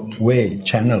is the way,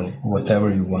 channel,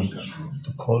 whatever you want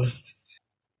to call it.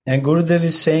 And Gurudev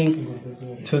is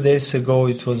saying 2 days ago,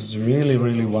 it was really,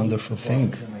 really wonderful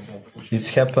thing. It's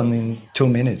happened in 2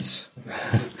 minutes.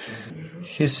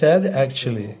 He said,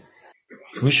 actually,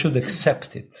 we should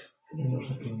accept it.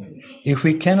 If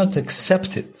we cannot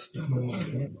accept it,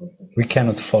 we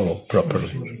cannot follow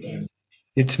properly.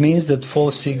 It means that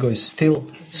false ego is still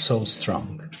so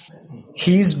strong.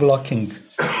 He is blocking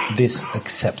this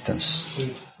acceptance.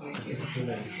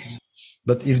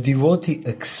 But if devotee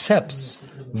accepts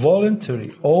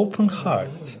voluntary, open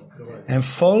heart and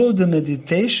follow the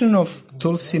meditation of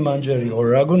Tulsi Manjari or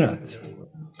Raghunath,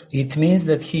 it means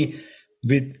that he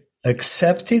will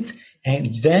accept it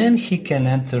and then he can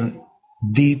enter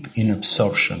deep in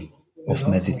absorption of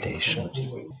meditation.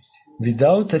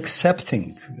 Without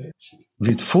accepting,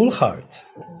 with full heart,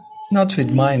 not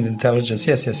with mind, intelligence,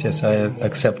 yes, I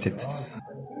accept it.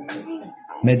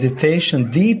 Meditation,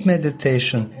 deep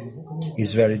meditation,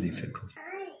 is very difficult.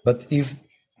 But if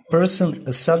person,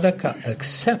 a sadhaka,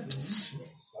 accepts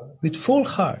with full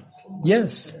heart,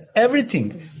 yes,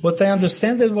 everything, what I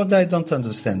understand and what I don't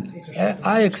understand,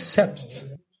 I accept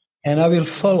and I will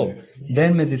follow,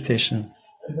 then meditation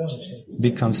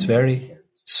becomes very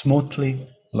smoothly,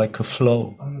 like a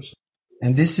flow.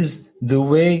 And this is the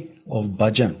way of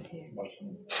bhajan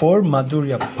for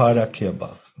Madhurya Parakya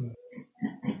Bhav.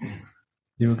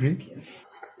 You agree?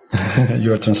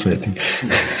 You are translating.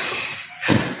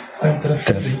 I'm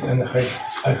translating and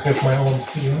I have my own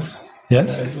feelings.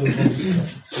 Yes?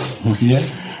 Yeah,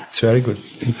 it's very good.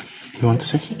 If you want to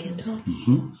say?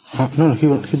 Mm-hmm. No,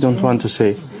 he don't want to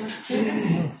say.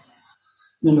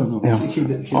 No.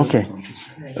 Yeah. Okay.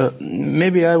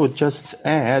 Maybe I would just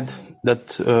add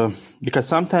that because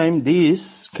sometimes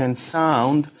this can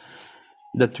sound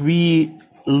that we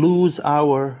lose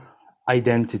our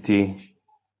identity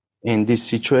in these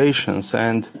situations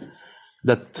and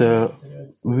that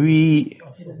we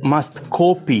must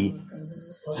copy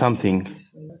something,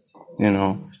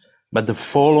 but the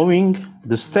following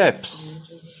the steps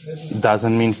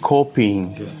doesn't mean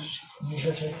copying.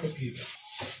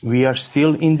 We are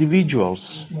still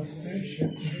individuals.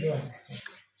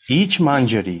 Each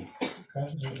manjari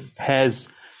has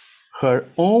her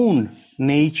own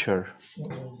nature,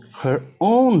 her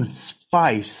own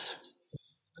spice.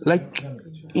 Like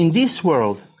in this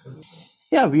world,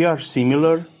 we are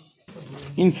similar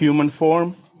in human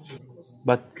form,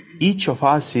 but each of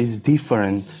us is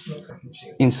different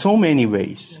in so many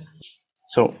ways.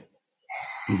 So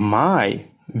my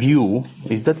view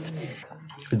is that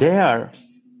they are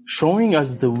showing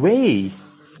us the way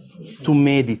to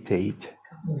meditate.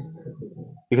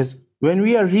 Because when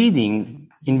we are reading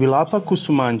in Vilapa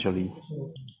Kusumanjali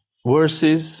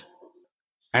verses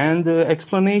and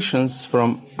explanations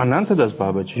from Anantadas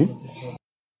Babaji,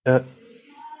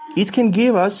 it can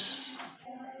give us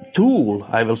tool,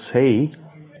 I will say,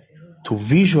 to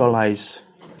visualize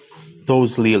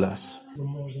those leelas,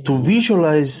 to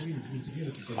visualize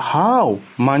how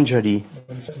Manjari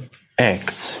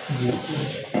acts.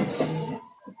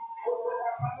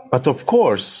 But of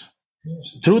course,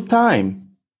 through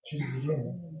time,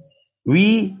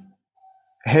 we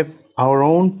have our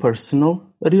own personal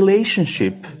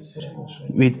relationship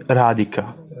with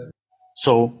Radhika.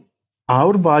 So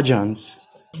our bhajans,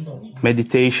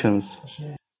 meditations,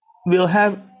 will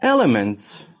have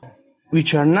elements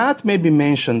which are not maybe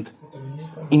mentioned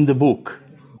in the book,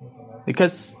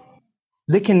 because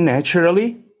they can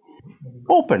naturally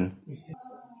open.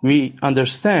 We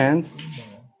understand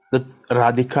that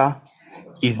Radhika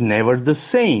is never the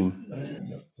same.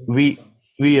 We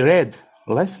read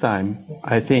last time,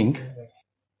 I think,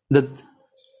 that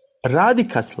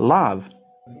Radhika's love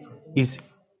is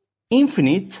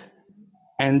infinite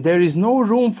and there is no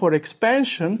room for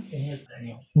expansion,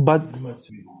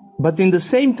 but in the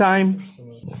same time,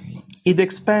 it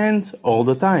expands all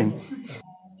the time.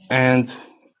 And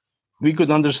we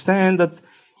could understand that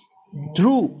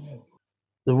through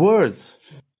the words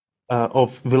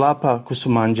of Vilapa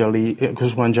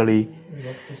Kusumanjali,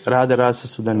 Radha Rasa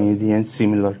Sudhanidhi and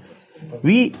similar,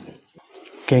 we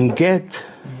can get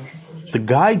the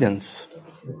guidance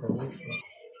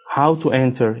how to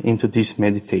enter into these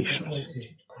meditations.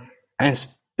 And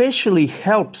especially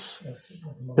helps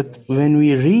that when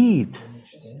we read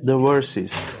the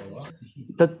verses,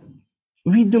 that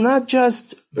we do not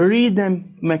just read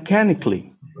them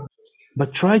mechanically,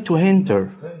 but try to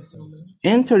enter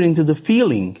into the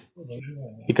feeling,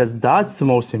 because that's the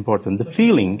most important, the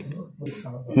feeling.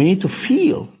 We need to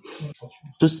feel.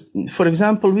 For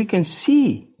example, we can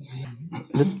see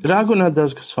that Raghunath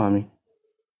Das Goswami,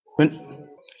 when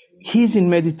he's in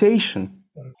meditation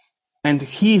and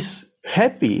he's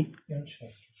happy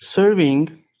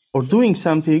serving or doing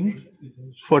something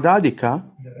for Radhika,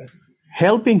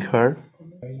 helping her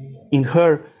in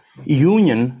her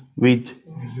union with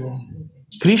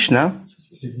Krishna,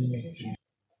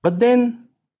 but then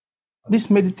this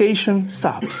meditation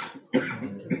stops.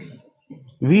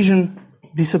 Vision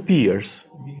disappears.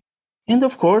 And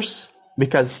of course,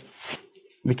 because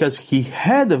he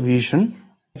had a vision,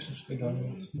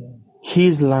 he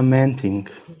is lamenting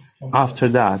after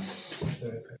that.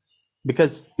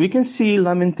 Because we can see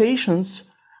lamentations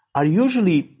are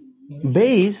usually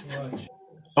based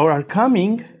or are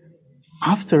coming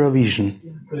after a vision.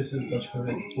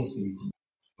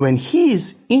 When he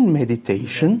is in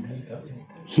meditation,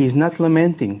 he is not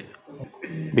lamenting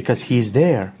because he is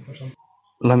there.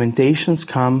 Lamentations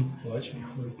come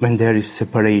when there is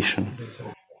separation.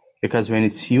 Because when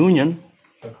it's union,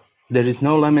 there is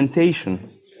no lamentation.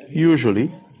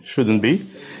 Usually, shouldn't be.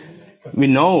 We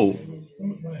know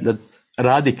that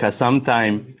Radhika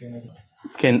sometime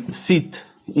can sit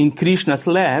in Krishna's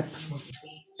lap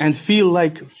and feel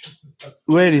like,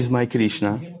 where is my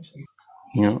Krishna?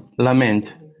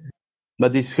 Lament.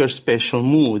 But it's her special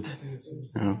mood.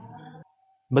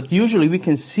 But usually we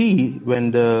can see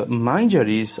when the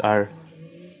manjaris are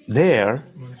there,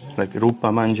 like Rupa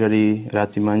Manjari,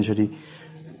 Rati Manjari,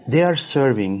 they are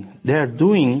serving, they are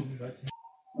doing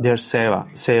their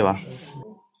seva.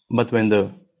 But when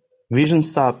the vision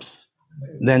stops,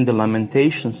 then the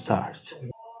lamentation starts.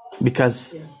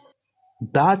 Because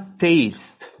that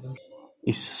taste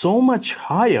is so much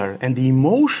higher and the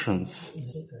emotions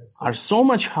are so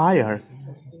much higher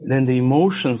than the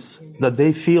emotions that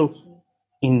they feel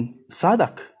in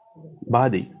Sadak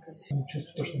body.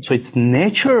 So it's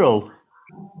natural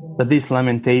that this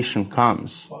lamentation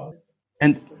comes.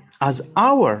 And as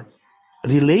our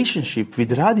relationship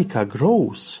with Radhika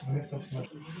grows,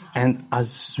 and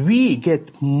as we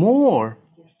get more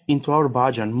into our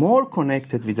bhajan, more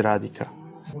connected with Radhika,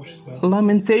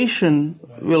 lamentation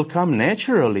will come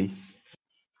naturally.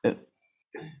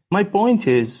 My point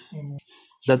is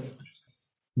that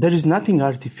there is nothing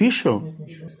artificial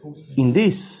in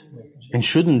this, and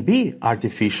shouldn't be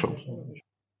artificial,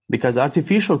 because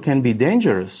artificial can be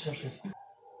dangerous.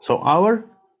 So our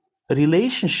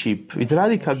relationship with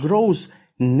Radhika grows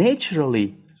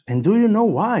naturally. And do you know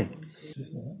why?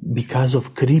 Because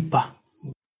of kripa,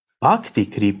 bhakti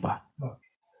kripa.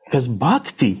 Because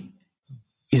bhakti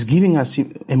is giving us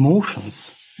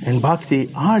emotions, and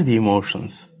bhakti are the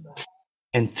emotions.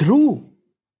 And through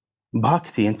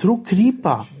bhakti and through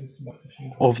kripa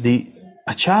of the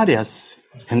acharyas,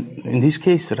 and in this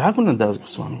case Raghunath Das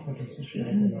Goswami,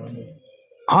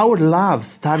 our love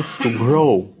starts to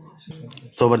grow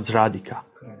towards Radhika.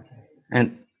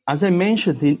 And as I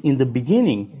mentioned in the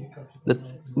beginning, that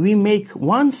we make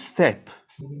one step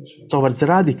towards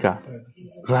Radhika,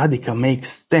 Radhika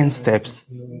makes 10 steps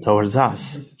towards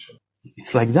us.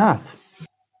 It's like that.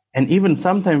 And even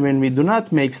sometimes when we do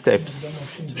not make steps,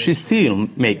 she still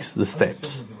makes the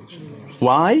steps.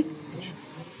 Why?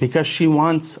 Because she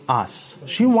wants us.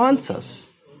 She wants us.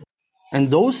 And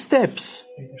those steps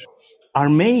are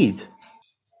made,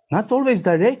 not always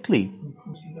directly,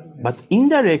 but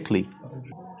indirectly,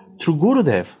 through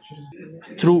Gurudev,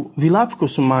 through Vilapa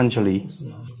Kusumanjali,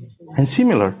 and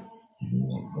similar.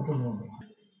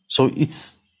 So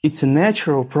it's a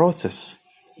natural process.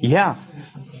 Yeah,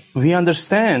 we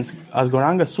understand, as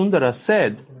Gauranga Sundara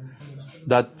said,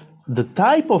 that the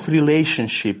type of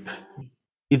relationship,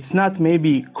 it's not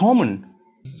maybe common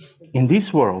in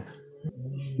this world,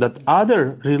 that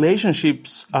other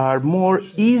relationships are more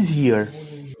easier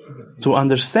to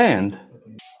understand.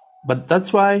 But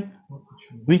that's why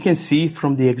we can see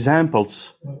from the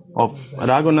examples of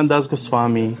Raghunath Das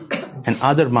Goswami and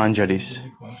other Manjaris.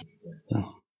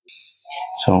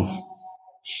 So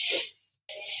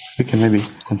we can maybe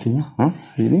continue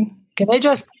reading. Can I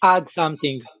just add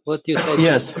something? What you said?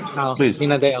 Yes, now, please.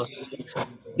 Dinadale.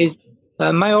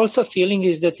 My also feeling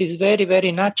is that it's very,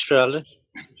 very natural,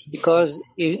 because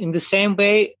in the same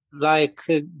way, like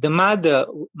the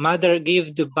mother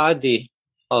gives the body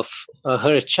of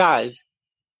her child,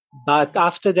 but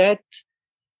after that,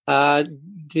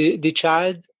 the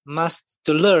child must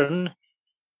to learn,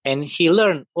 and he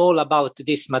learn all about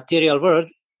this material world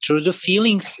through the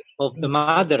feelings of the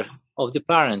mother, of the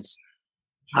parents.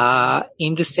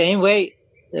 In the same way,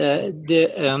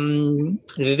 the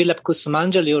Vilapa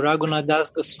Kusumanjali or Raghunath Das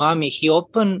Goswami, he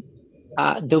opened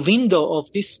the window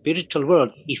of this spiritual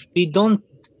world. If we don't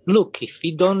look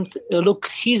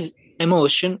his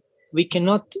emotion, we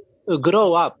cannot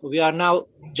grow up. We are now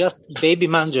just baby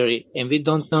Manjari, and we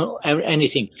don't know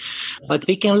anything. But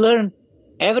we can learn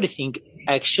everything.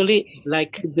 Actually,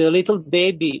 like the little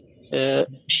baby,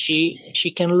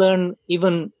 she can learn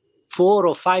even 4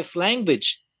 or 5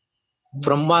 language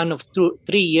from 1 of 2,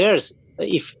 3 years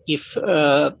if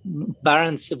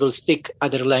parents will speak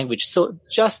other language. So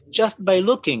just by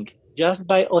looking, just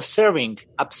by observing,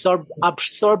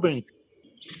 absorbing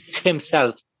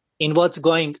himself in what's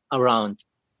going around.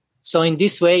 So in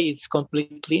this way, it's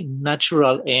completely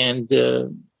natural, and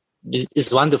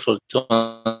it's wonderful to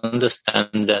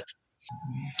understand that.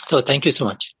 So thank you so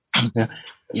much.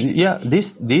 Yeah,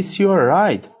 this you are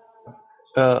right.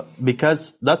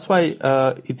 Because that's why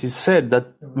it is said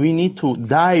that we need to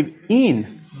dive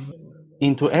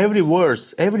into every word,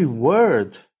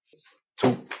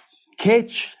 to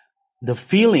catch the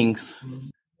feelings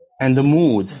and the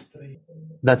mood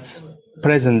that's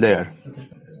present there.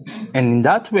 And in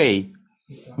that way,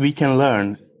 we can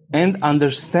learn and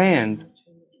understand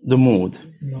the mood.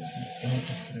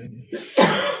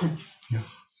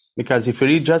 Because if we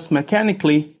read just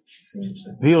mechanically,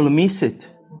 we will miss it.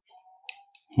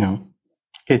 Yeah.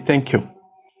 Okay, thank you.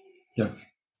 Yeah.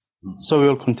 So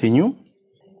we'll continue.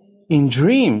 In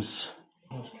dreams,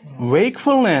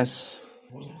 wakefulness,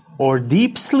 or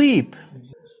deep sleep,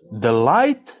 the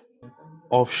light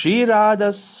of Sri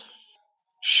Radha's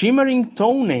shimmering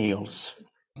toenails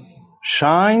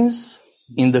shines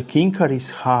in the Kinkaris'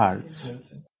 hearts.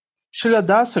 Srila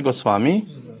Dasa Goswami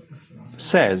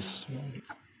says,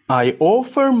 I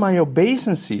offer my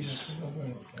obeisances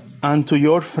unto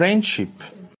your friendship.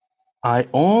 I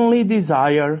only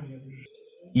desire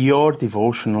your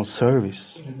devotional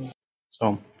service.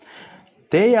 So,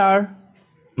 they are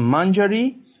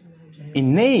Manjari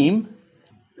in name,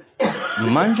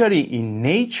 Manjari in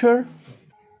nature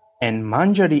and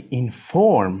Manjari in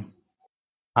form.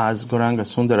 As Gauranga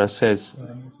Sundara says,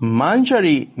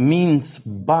 Manjari means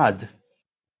bud,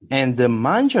 and the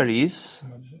Manjaris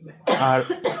are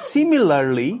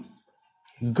similarly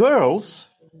girls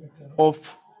of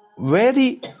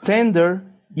very tender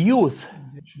youth,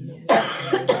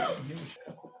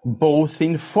 both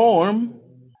in form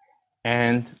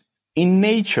and in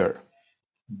nature.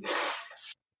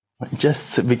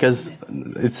 Just because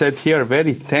it said here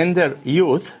very tender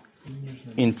youth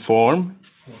in form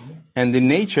and in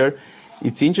nature,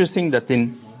 it's interesting that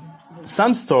in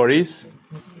some stories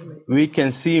we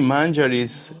can see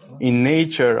Manjaris in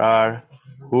nature are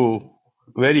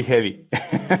very heavy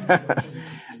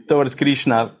towards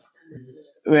Krishna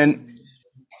when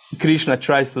Krishna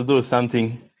tries to do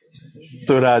something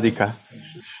to Radhika.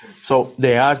 So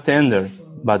they are tender,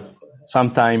 but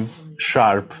sometimes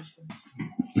sharp.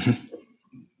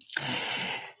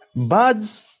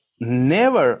 Buds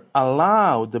never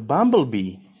allow the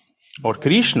bumblebee or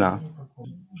Krishna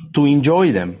to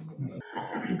enjoy them,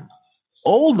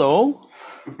 although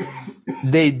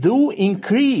they do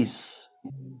increase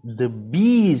the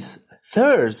bee's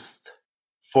thirst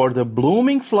for the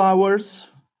blooming flowers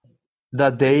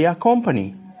that they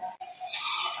accompany.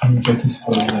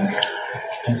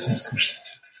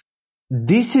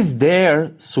 This is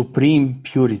their supreme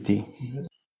purity.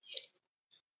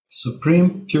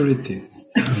 Supreme purity.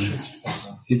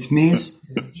 It means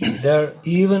they're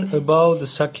even above the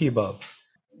Sakhi Bhav.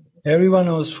 Everyone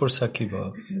knows for Sakhi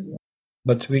Bhav.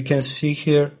 But we can see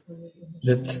here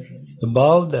that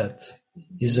above that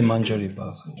is a Manjari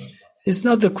Bhav. It's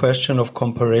not the question of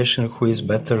comparison, who is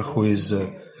better, who is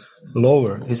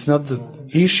lower. It's not the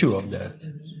issue of that.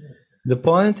 The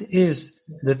point is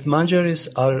that Manjaris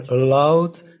are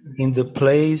allowed in the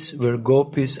place where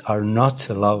gopis are not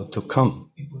allowed to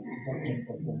come.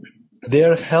 They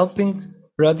are helping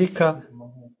Radhika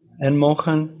and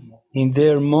Mohan in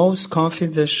their most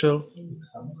confidential,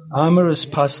 amorous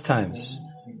pastimes.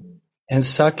 And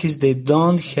Sakhis, they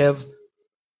don't have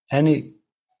any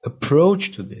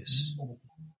approach to this.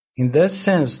 In that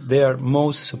sense, they are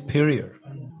most superior.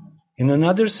 In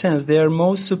another sense, they are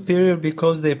most superior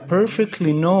because they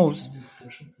perfectly know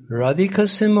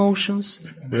Radhika's emotions,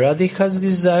 Radhika's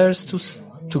desires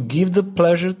to give the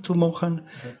pleasure to Mohan,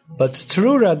 but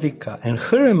through Radhika and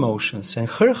her emotions and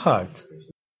her heart,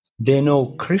 they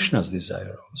know Krishna's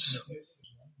desire also.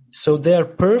 So they are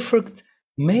perfect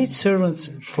maidservants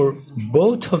for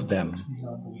both of them,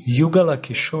 Yugala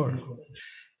Kishore.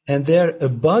 And they are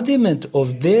embodiment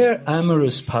of their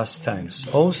amorous pastimes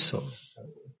also,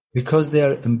 because they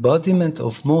are embodiment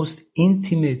of most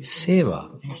intimate seva.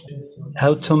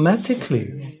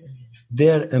 Automatically, they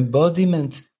are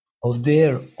embodiment of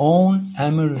their own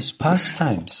amorous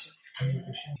pastimes.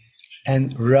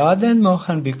 And Radha and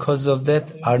Mohan, because of that,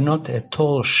 are not at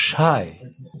all shy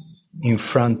in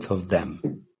front of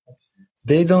them.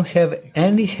 They don't have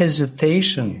any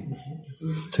hesitation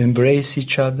to embrace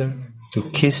each other, to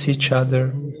kiss each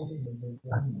other,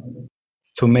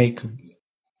 to make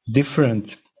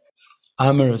different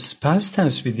amorous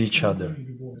pastimes with each other.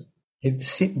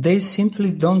 They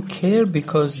simply don't care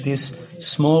because these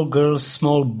small girls,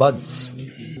 small buds,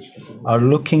 are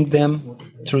looking them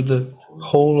through the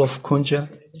hole of Kunja,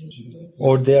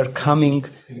 or they are coming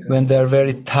when they are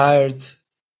very tired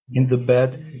in the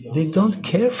bed. They don't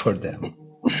care for them.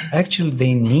 Actually,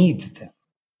 they need them.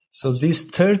 So this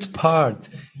third part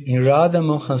in Radha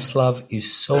Mohan's love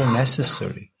is so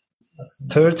necessary.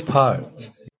 Third part.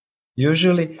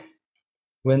 Usually,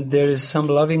 when there is some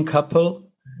loving couple,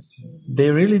 they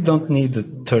really don't need a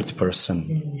third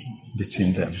person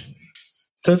between them.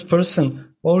 Third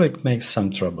person always makes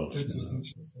some troubles.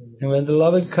 And when the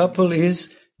loving couple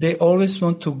is, they always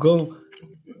want to go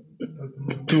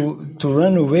to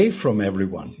run away from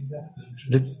everyone,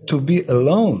 to be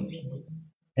alone.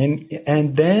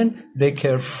 And then they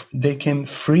can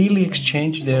freely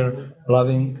exchange their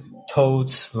loving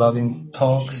thoughts, loving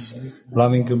talks,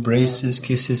 loving embraces,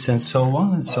 kisses, and so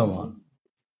on and so on.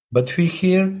 But we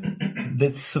hear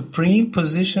that supreme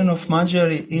position of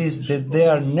Manjari is that they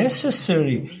are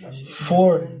necessary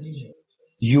for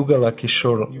Yugala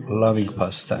Kishore loving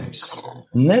pastimes.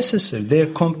 Necessary. They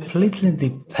are completely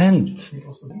dependent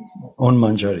on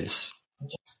Manjaris.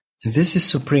 And this is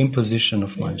supreme position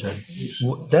of Manjari.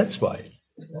 That's why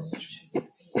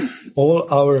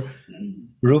all our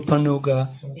Rupanuga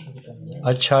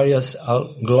Acharyas are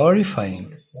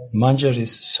glorifying Manjaris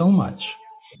so much.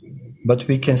 But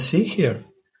we can see here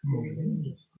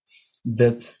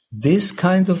that this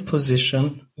kind of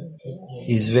position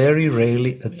is very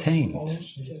rarely attained.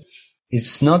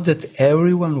 it's not that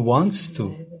everyone wants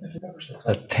to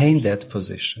attain that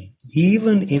position.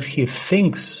 Even if he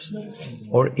thinks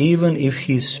or even if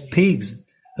he speaks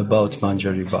about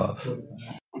Manjari Bhav.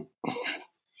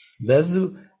 That's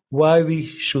why we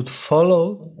should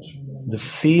follow the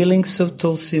feelings of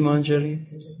Tulsi Manjari,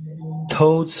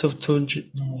 thoughts of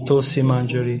Tulsi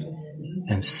Manjari,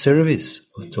 and service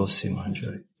of Tulsi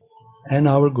Manjari. And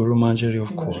our Guru Manjari,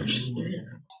 of course.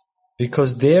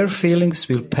 Because their feelings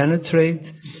will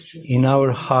penetrate in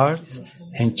our heart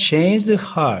and change the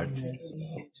heart,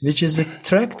 which is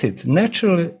attracted.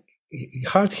 Naturally,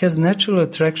 heart has natural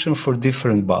attraction for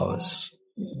different bhavas.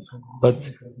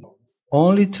 But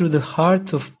only through the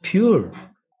heart of pure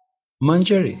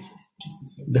Manjari,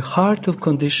 the heart of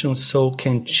conditioned soul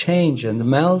can change and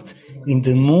melt in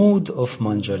the mood of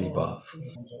Manjari Bhav.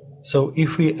 So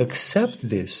if we accept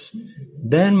this,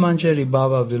 then Manjari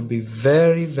Bhava will be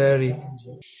very, very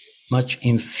much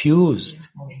infused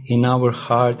in our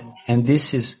heart, and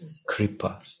this is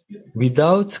Kripa.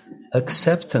 Without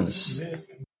acceptance,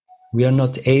 we are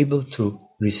not able to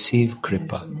receive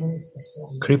Kripa.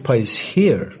 Kripa is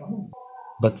here,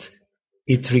 but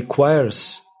it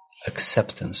requires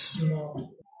acceptance.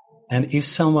 And if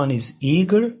someone is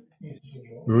eager,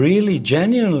 really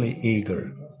genuinely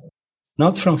eager,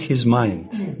 not from his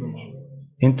mind,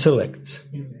 intellect,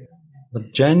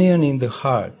 but genuine in the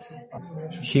heart,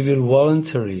 he will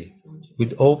voluntarily,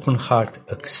 with open heart,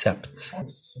 accept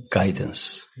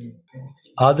guidance.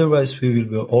 Otherwise, we will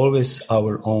be always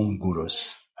our own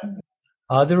gurus.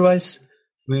 Otherwise,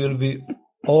 we will be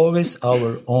always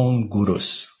our own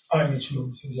gurus.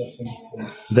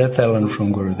 That I learned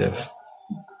from Gurudev.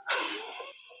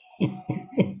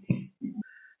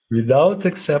 Without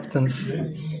acceptance,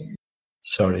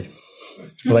 sorry,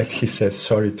 like he says,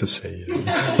 sorry to say,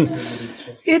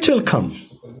 it will come,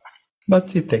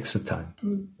 but it takes a time.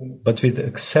 But with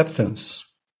acceptance,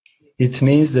 it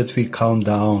means that we calm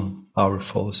down our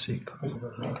false ego.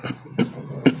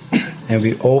 And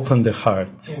we open the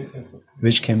heart,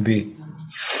 which can be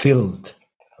filled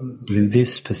with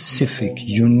this specific,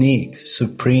 unique,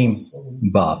 supreme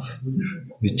bhav,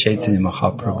 which Chaitanya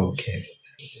Mahaprabhu gave it.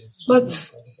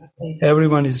 But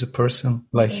everyone is a person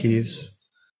like he is.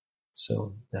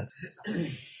 So that's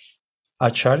it.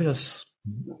 Acharyas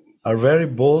are very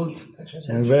bold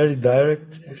and very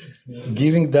direct,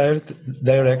 giving direct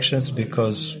directions,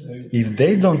 because if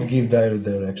they don't give direct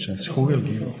directions, who will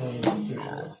give?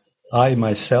 I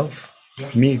myself,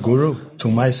 me guru to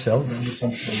myself?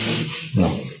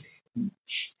 No.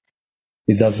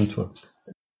 It doesn't work.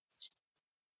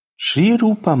 Sri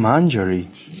Rupa Manjari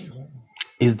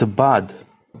is the bud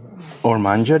or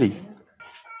Manjari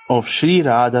of Sri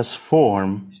Radha's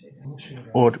form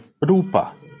or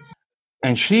Rupa,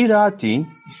 and Sri Rati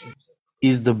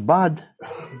is the bud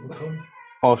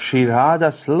of Sri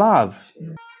Radha's love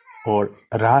or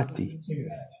Rati.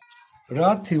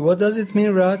 Rati, what does it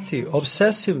mean, Rati?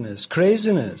 Obsessiveness,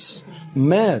 craziness,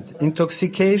 mad,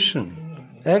 intoxication,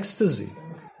 ecstasy.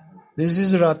 This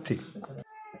is Rati.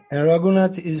 And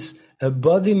Raghunath is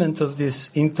embodiment of this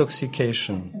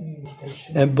intoxication,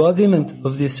 embodiment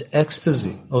of this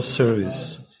ecstasy of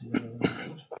service.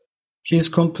 He is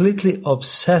completely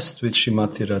obsessed with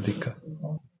Srimati Radhika.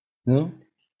 You know?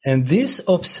 And this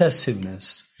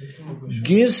obsessiveness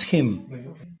gives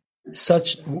him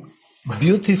such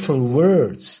beautiful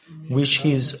words which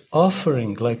he is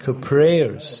offering like a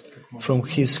prayers from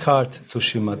his heart to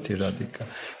Srimati Radhika.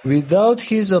 Without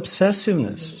his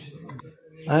obsessiveness,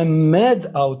 I'm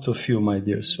mad out of you, my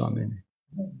dear Swamini.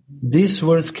 These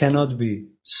words cannot be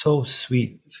so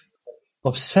sweet.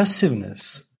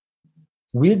 Obsessiveness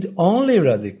with only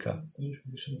Radhika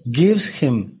gives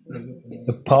him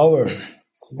a power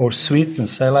or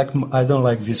sweetness. I don't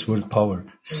like this word power.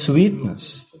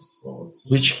 Sweetness,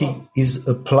 which he is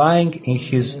applying in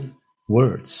his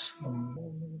words.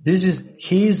 This is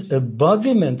his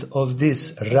embodiment of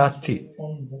this Rati,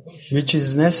 which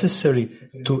is necessary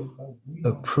to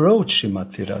approach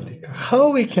Srimati Radhika.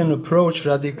 How we can approach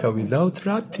Radhika without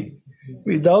Rati,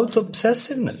 without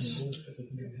obsessiveness,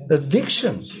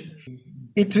 addiction?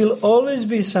 It will always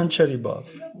be Sanchari Bhav,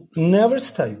 never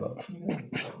Sthai Bhav.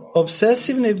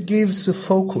 Obsessiveness gives a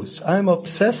focus. I'm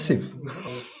obsessive.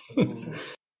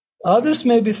 Others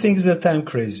maybe think that I'm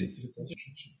crazy.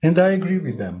 And I agree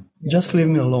with them. Just leave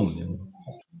me alone, you know.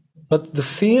 But the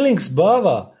feelings,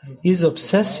 bhava, is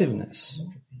obsessiveness.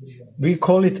 We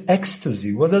call it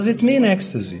ecstasy. What does it mean,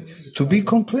 ecstasy? To be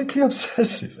completely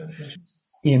obsessive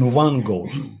in one goal.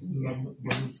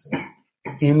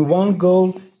 In one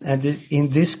goal, and in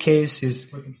this case is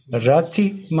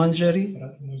Rati Manjari,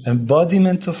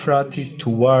 embodiment of Rati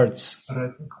towards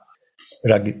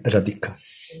Radhika.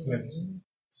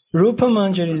 Rupa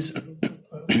Manjari is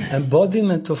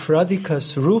embodiment of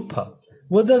Radhika's Rupa.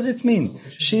 What does it mean?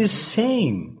 She is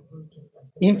same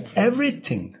in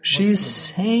everything. She is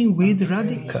same with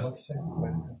Radhika.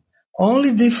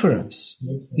 Only difference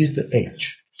is the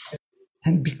age.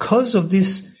 And because of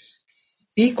this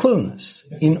equalness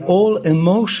in all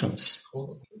emotions,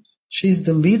 she is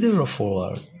the leader of all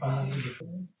art.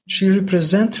 She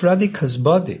represents Radhika's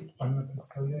body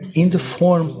in the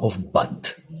form of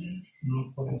Bhat.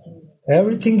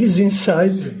 Everything is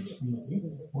inside,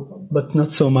 but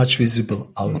not so much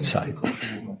visible outside.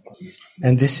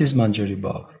 And this is Manjari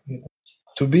Bhava.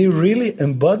 To be really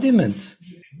embodiment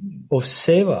of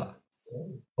Seva,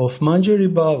 of Manjari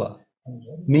Bhava,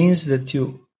 means that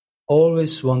you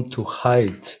always want to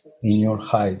hide in your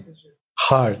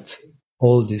heart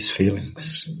all these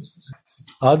feelings.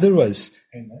 Otherwise,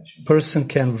 person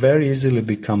can very easily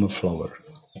become a flower.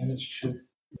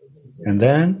 And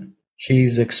then he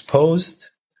is exposed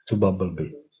to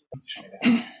bumblebee.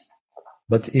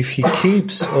 But if he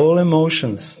keeps all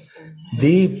emotions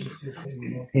deep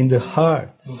in the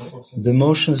heart, the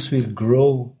emotions will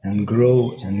grow and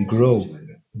grow and grow,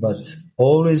 but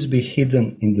always be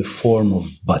hidden in the form of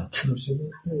Bhat.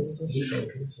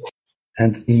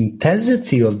 And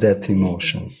intensity of that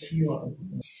emotion,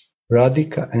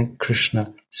 Radhika and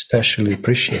Krishna especially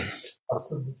appreciate.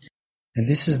 And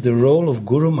this is the role of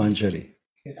Guru Manjari.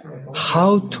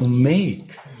 How to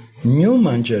make new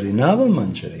Manjari, Nava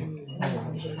Manjari,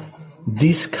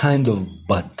 this kind of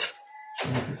Bhat.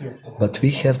 But we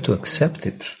have to accept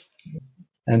it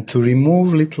and to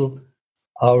remove little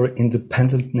our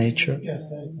independent nature.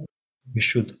 We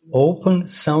should open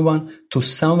someone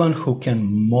who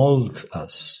can mold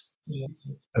us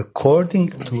according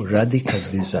to Radhika's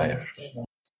desire.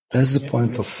 That's the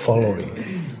point of following.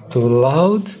 To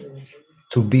allow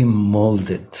to be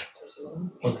molded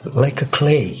like a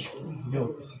clay.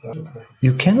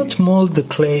 You cannot mold the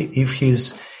clay if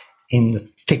he's in a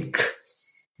thick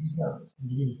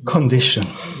condition.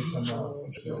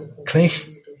 Clay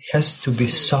has to be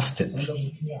softened.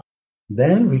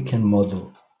 Then we can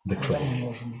model the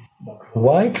clay.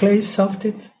 Why clay is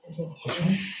softened?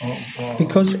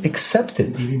 Because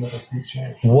accepted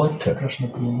water.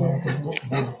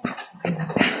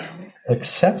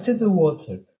 Accepted the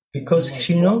water. Because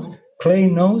clay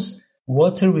knows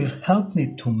water will help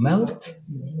me to melt,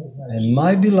 and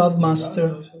my beloved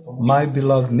master, my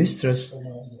beloved mistress,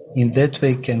 in that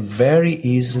way can very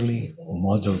easily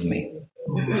model me.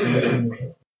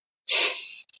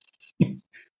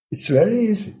 It's very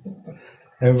easy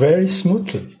and very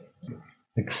smoothly.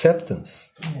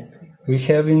 Acceptance. We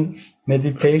have in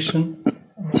meditation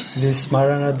this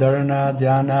Smarana, Dharana,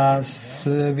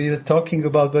 Dhyana, we are talking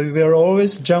about, but we are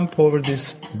always jump over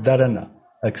this Dharana,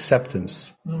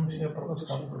 acceptance.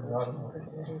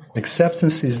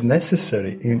 Acceptance is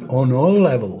necessary on all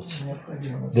levels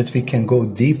that we can go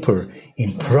deeper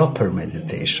in proper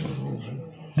meditation.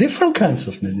 Different kinds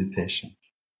of meditation.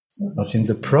 But in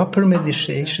the proper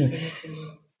meditation,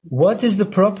 what is the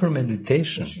proper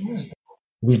meditation?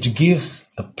 Which gives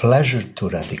a pleasure to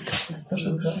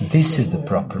Radhika. This is the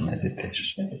proper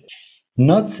meditation.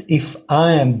 Not if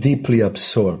I am deeply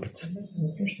absorbed.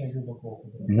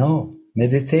 No.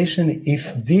 Meditation,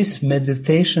 if this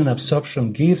meditation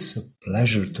absorption gives a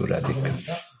pleasure to Radhika.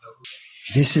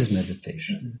 This is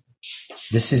meditation.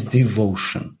 This is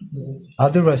devotion.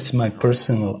 Otherwise, my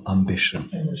personal ambition.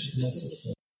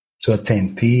 To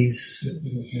attain peace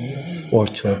or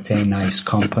to attain nice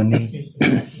company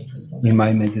in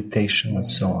my meditation and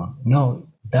so on. No,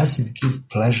 does it give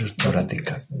pleasure to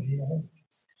Radhika?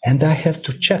 And I have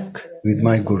to check with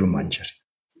my Guru Manjari.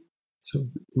 So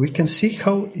we can see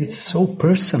how it's so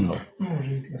personal.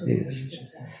 Yes.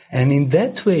 And in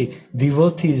that way,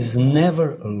 devotee is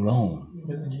never alone.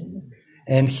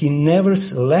 And he never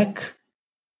lacks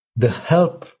the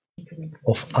help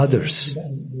of others.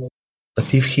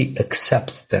 But if he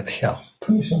accepts that help,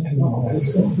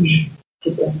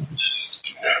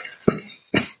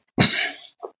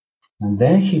 and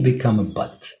then he becomes a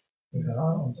Bhat,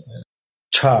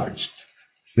 charged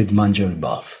with Manjari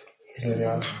Bhava.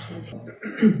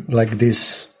 Like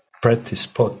this practice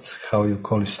pot, how you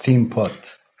call it, steam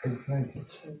pot.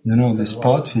 You know this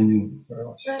pot when you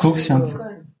cook something?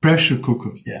 Pressure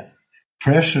cooker, yeah.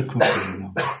 Pressure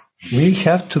cooker, We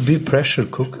have to be pressure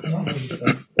cooker.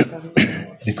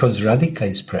 Because Radhika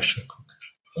is pressure cooker.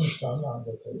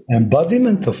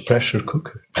 Embodiment of pressure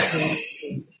cooker.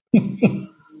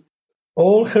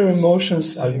 All her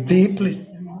emotions are deeply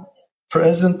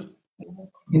present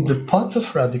in the pot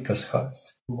of Radhika's heart.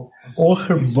 All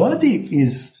her body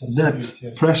is that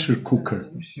pressure cooker.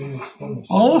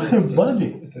 All her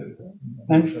body.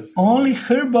 And only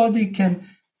her body can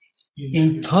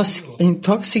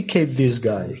intoxicate this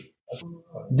guy,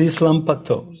 this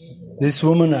lampato, this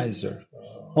womanizer.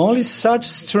 Only such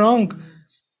strong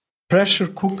pressure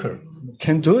cooker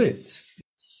can do it.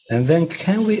 And then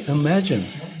can we imagine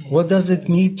what does it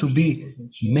mean to be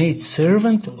made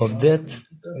servant of that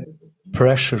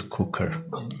pressure cooker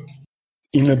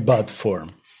in a bad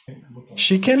form?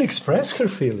 She can express her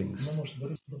feelings,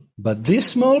 but this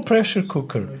small pressure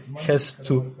cooker has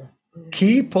to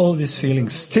keep all these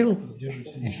feelings still.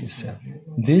 And he said,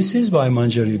 this is why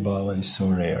Manjari Bhava is so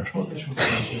rare.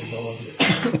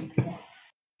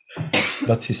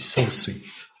 But it's so sweet.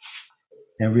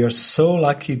 And we are so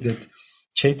lucky that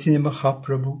Chaitanya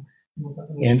Mahaprabhu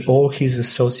and all his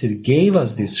associates gave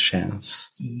us this chance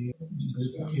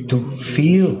to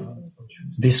feel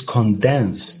these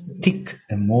condensed, thick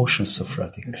emotions of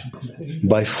Radhika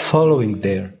by following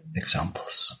their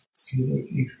examples.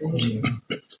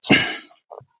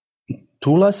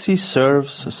 Tulasi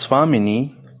serves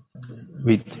Swamini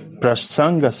with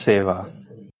prasanga seva,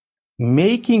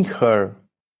 making her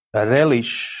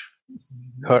relish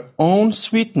her own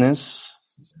sweetness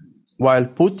while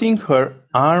putting her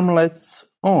armlets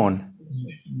on.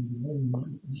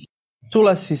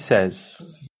 Tulasi says,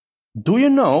 "Do you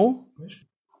know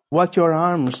what your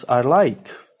arms are like?"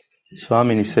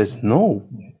 Swamini says, "No,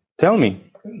 tell me."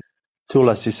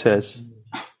 Tulasi says,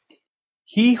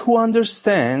 "He who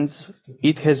understands,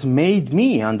 it has made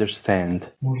me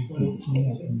understand."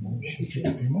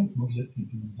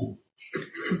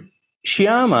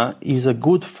 Shyama is a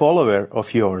good follower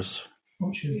of yours.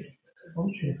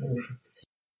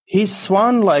 His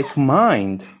swan-like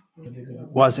mind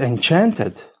was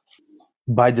enchanted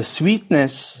by the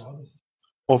sweetness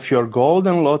of your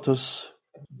golden lotus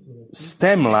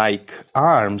stem-like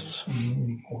arms,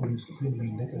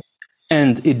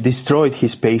 and it destroyed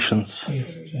his patience.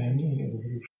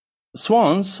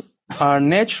 Swans are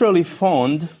naturally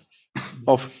fond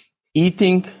of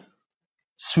eating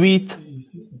sweet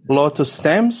lotus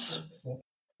stems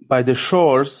by the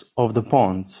shores of the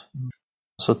ponds.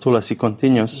 So Tulasi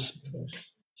continues,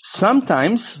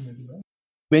 sometimes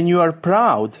when you are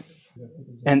proud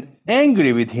and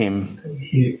angry with him,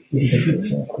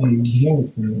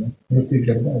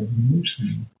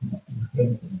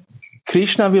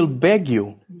 Krishna will beg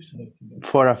you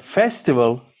for a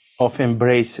festival of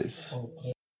embraces,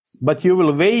 but you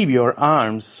will wave your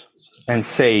arms and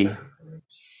say,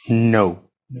 "No,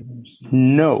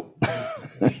 no."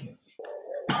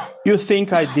 You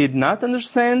think I did not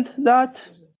understand that?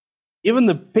 Even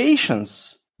the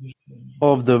patience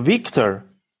of the victor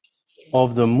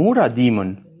of the Mura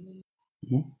demon,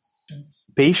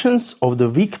 patience of the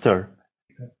victor,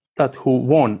 that who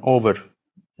won over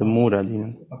the Mura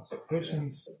demon.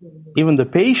 Even the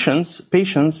patience,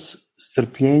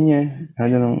 strplение, I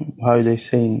don't know how they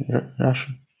say in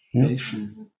Russian.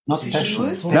 Not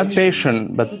passion. Not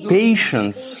passion, but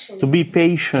patience. To be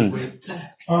patient.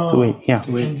 To wait. Yeah.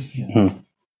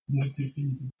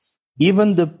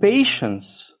 Even the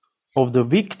patience of the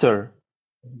victor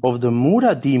of the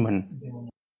Mura demon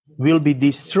will be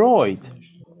destroyed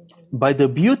by the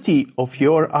beauty of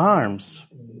your arms,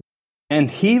 and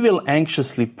he will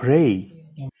anxiously pray,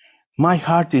 "My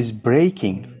heart is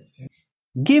breaking.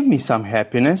 Give me some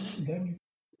happiness."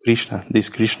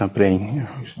 Krishna praying.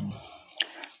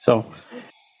 So,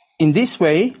 in this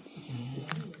way,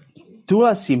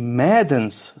 Tulasi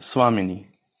maddens Swamini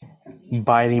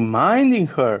by reminding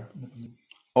her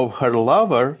of her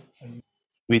lover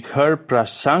with her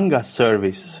prasanga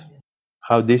service.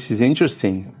 How this is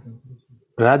interesting.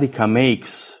 Radhika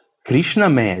makes Krishna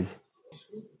mad,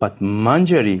 but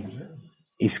Manjari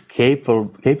is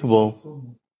capable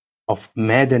of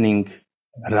maddening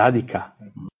Radhika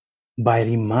by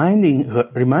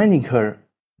reminding her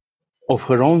of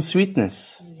her own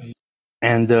sweetness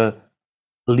and the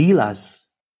leelas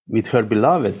with her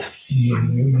beloved.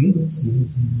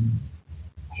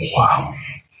 Wow.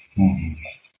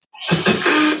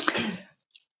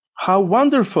 How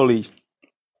wonderfully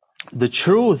the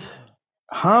truth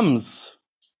hums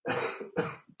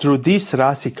through this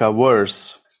Rasika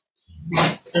verse.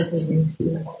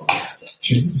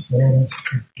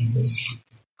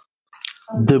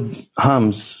 The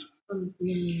hums.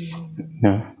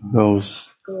 Yeah,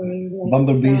 those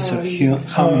bumblebees are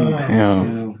humming.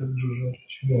 Yeah.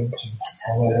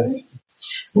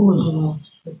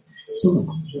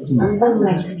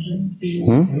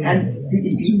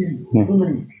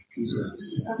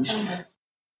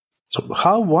 So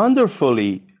how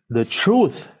wonderfully the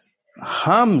truth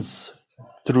hums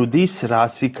through this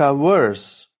Rasika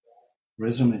verse.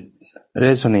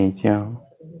 Resonate, yeah.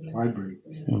 Vibrate.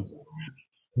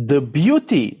 The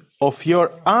beauty of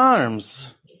your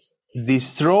arms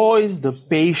destroys the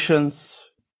patience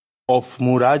of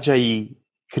Murajayi,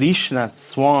 Krishna's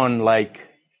swan-like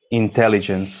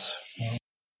intelligence.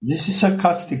 This is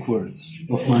sarcastic words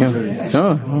of Manjari.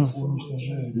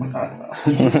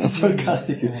 This is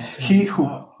sarcastic.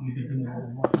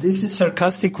 This is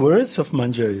sarcastic words of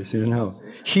Manjaris, you know.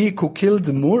 He who killed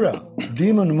Mura,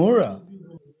 demon Mura,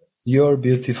 your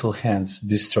beautiful hands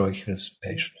destroy his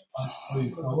patience.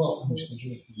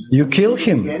 You kill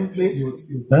him. Again, please.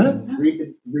 Huh?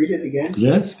 Read it again.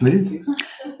 Yes, please.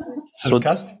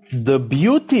 Sarcastic. The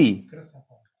beauty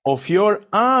of your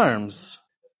arms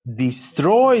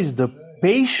destroys the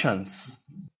patience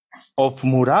of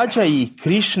Murajayi,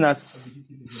 Krishna's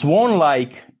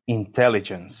swan-like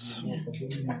intelligence.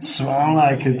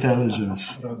 Swan-like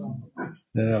intelligence.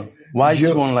 Yeah. Why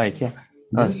swan-like? Yeah.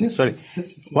 Yes. Sorry.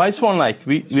 Why swan-like?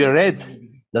 We read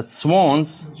that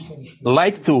swans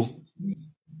like to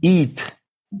eat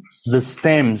the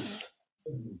stems,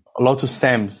 lotus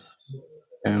stems,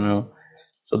 you know.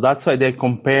 So that's why they're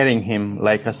comparing him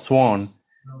like a swan.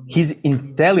 His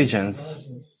intelligence,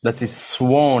 that is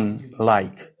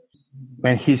swan-like.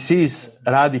 When he sees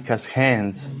Radhika's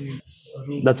hands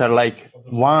that are like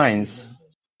vines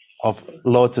of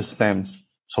lotus stems,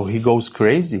 so he goes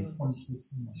crazy.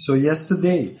 So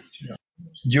yesterday,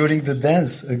 during the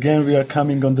dance, again we are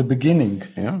coming on the beginning.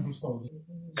 Yeah.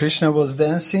 Krishna was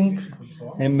dancing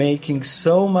and making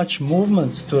so much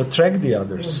movements to attract the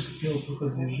others.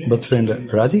 But when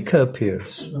Radhika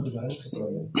appears,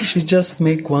 she just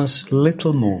makes one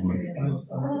little movement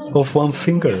of one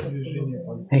finger,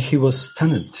 and he was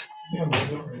stunned.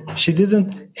 She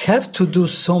didn't have to do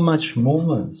so much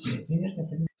movements,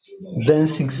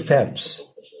 dancing steps,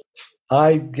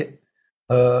 eye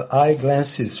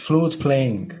glances, flute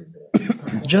playing.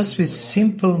 Just with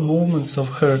simple movements of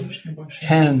her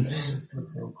hands,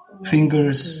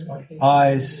 fingers,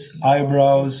 eyes,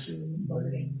 eyebrows,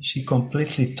 she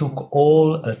completely took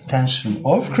all attention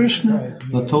of Krishna,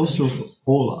 but also of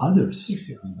all others.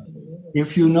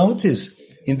 If you notice,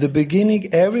 in the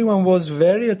beginning, everyone was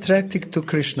very attracted to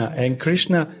Krishna, and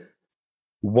Krishna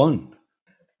won.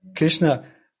 Krishna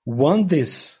won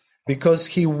this because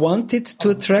he wanted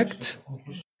to attract,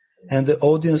 and the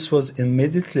audience was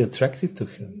immediately attracted to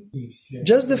him.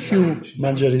 Just a few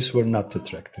Manjaris were not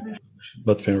attracted.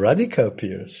 But when Radhika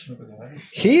appears,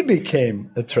 he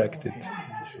became attracted.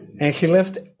 And he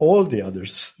left all the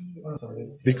others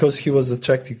because he was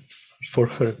attracted for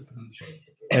her.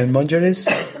 And Manjaris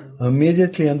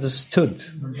immediately understood,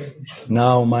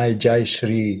 now my Jai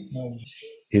Shri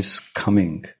is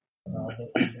coming.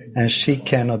 And she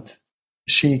can,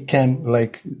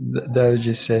 like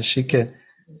Darji says, she can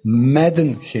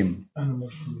madden him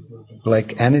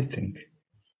like anything.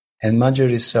 And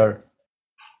Manjaris are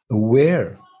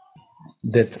aware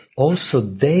that also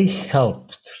they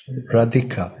helped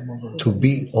Radhika to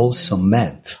be also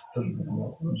mad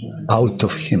out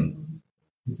of him.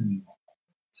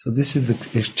 So this is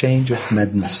the exchange of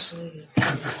madness.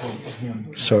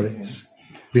 Sorry.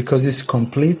 Because it's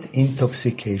complete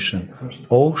intoxication.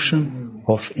 Ocean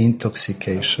of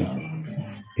intoxication.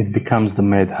 It becomes the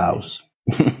madhouse.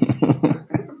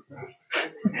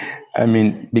 I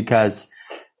mean, because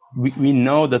we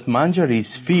know that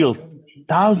Manjaris feel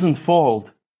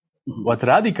thousandfold what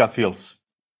Radhika feels.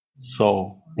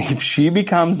 So if she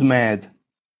becomes mad,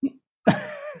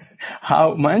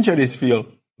 how Manjaris feel?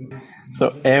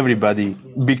 So everybody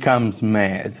becomes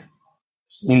mad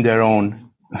in their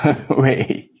own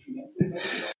way.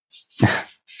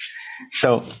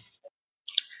 So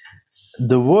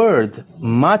the word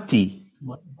mati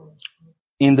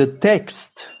in the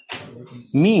text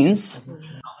means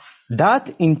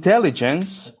that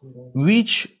intelligence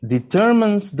which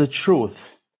determines the truth.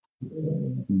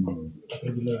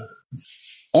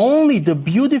 Only the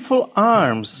beautiful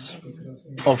arms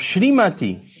of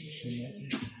Srimati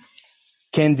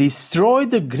can destroy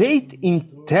the great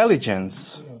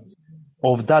intelligence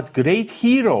of that great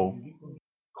hero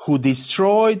who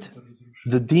destroyed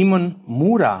the demon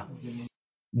Mura.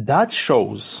 That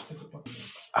shows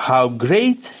how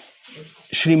great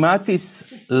Srimati's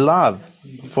love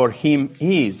for him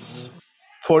is,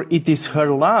 for it is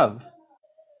her love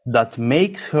that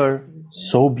makes her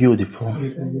so beautiful.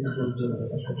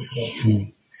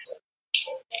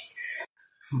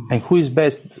 And who is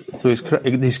best to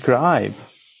describe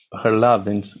her love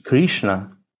than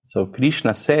Krishna? So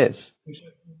Krishna says,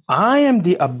 I am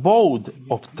the abode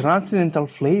of transcendental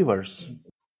flavors.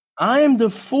 I am the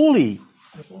fully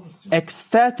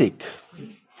ecstatic,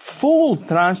 full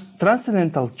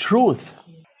transcendental truth.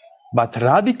 But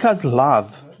Radhika's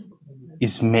love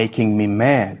is making me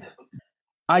mad.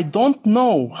 I don't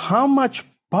know how much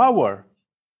power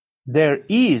there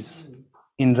is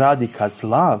in Radhika's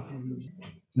love,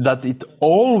 that it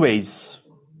always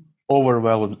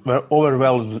overwhelms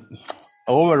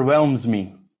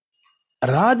me.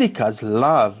 Radhika's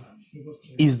love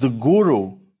is the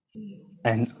guru,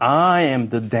 and I am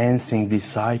the dancing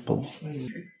disciple.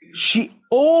 She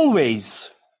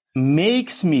always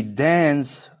makes me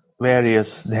dance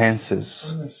various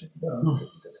dances.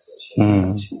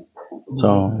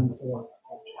 So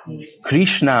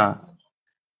Krishna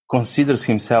considers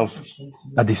himself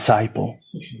a disciple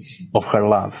of her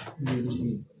love.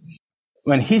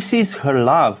 When he sees her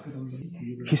love,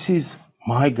 he sees,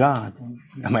 my God.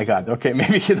 Okay,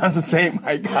 maybe he doesn't say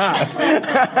my God.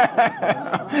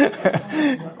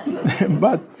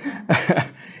 But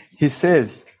he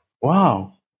says,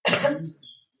 wow,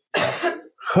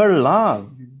 her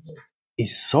love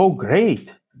is so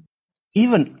great.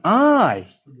 Even I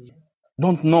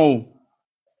don't know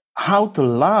how to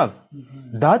love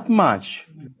that much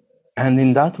and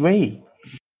in that way.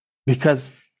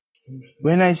 Because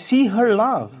when I see her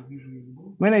love,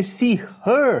 when I see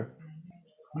her,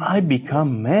 I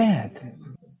become mad,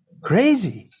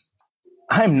 crazy.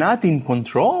 I'm not in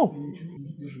control.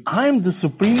 I'm the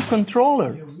supreme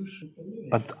controller.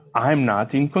 But I'm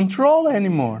not in control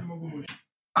anymore.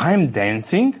 I'm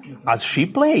dancing as she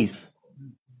plays.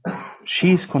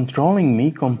 She is controlling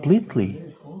me completely.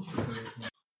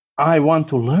 I want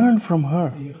to learn from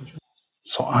her.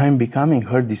 So I'm becoming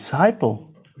her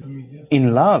disciple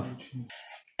in love.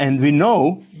 And we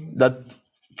know that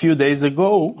a few days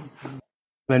ago,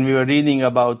 when we were reading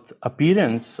about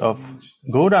appearance of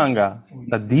Gauranga,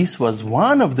 that this was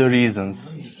one of the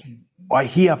reasons why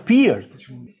he appeared.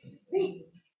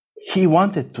 He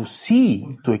wanted to see,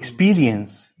 to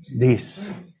experience this,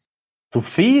 to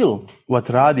feel what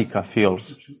Radhika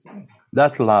feels,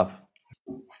 that love.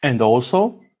 And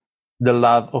also the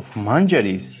love of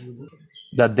Manjaris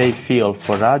that they feel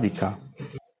for Radhika.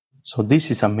 So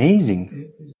this is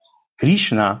amazing.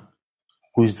 Krishna,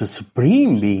 who is the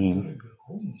supreme being,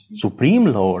 supreme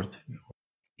Lord,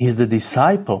 is the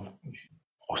disciple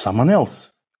of someone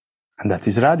else. And that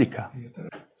is Radhika.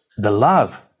 The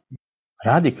love,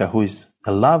 Radhika, who is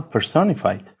the love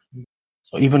personified.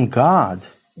 So even God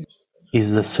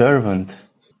is the servant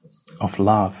of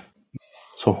love.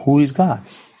 So who is God?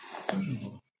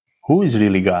 Who is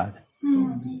really God?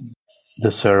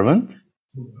 The servant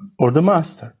or the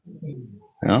master?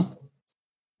 Yeah?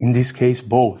 In this case,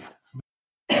 both.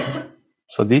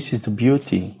 So this is the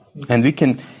beauty. And we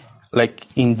can,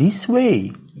 in this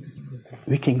way,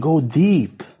 we can go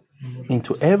deep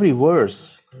into every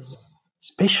verse,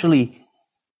 especially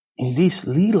in these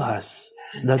leelas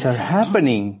that are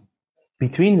happening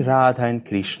between Radha and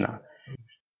Krishna,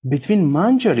 between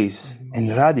Manjaris and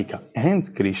Radhika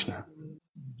and Krishna.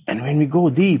 And when we go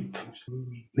deep,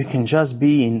 we can just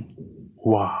be in,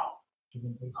 wow,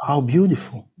 how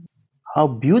beautiful. How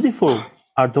beautiful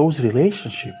are those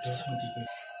relationships.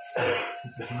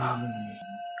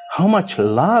 How much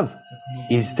love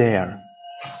is there.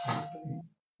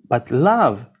 But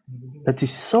love that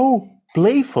is so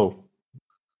playful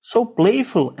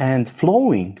and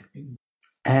flowing.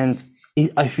 And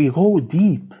if we go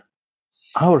deep,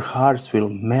 our hearts will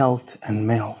melt and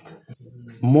melt.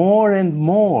 More and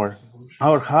more,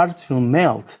 our hearts will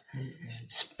melt,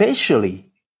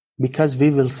 especially because we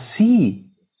will see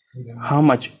how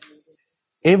much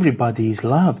everybody is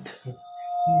loved.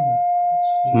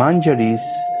 Manjaris,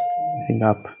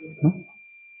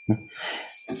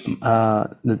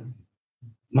 the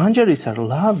Manjaris are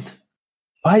loved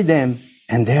by them,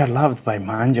 and they are loved by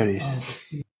Manjaris.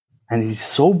 And it's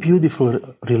so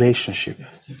beautiful relationship,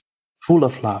 full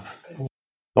of love.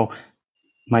 So,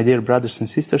 my dear brothers and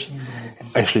sisters,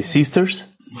 actually sisters,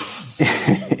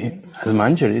 as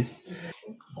Manjaris,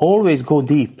 always go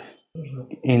deep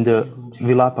in the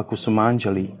Vilapa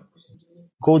Kusumanjali.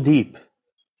 Go deep.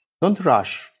 Don't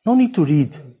rush. No need to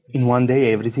read in one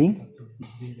day everything.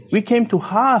 We came to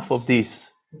half of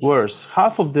this verse,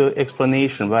 half of the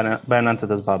explanation by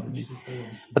Anantadas Babaji.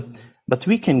 But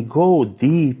we can go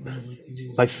deep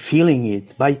by feeling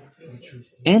it, by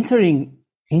entering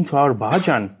into our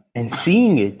bhajan and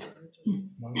seeing it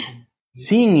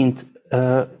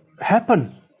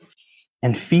happen,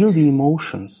 and feel the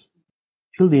emotions.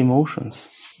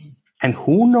 And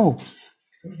who knows,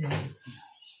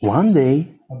 one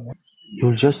day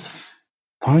you'll just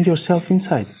find yourself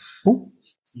inside. Oh,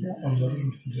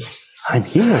 I'm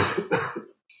here.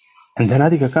 And then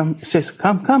Radhika says,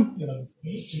 come,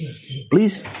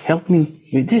 please help me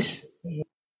with this.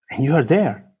 And you are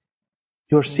there.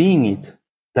 You are seeing it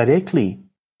directly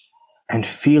and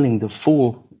feeling the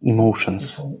full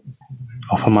emotions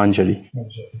of a Manjari.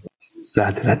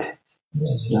 Radhe, Radhe.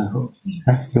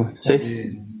 You want to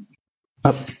say?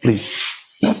 Up, please.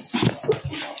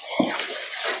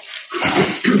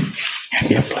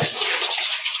 Yeah, please.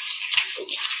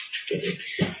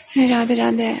 Radhe,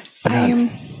 Radhe.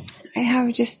 I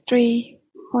have just 3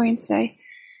 points. I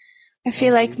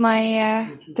feel like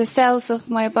the cells of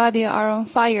my body are on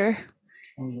fire.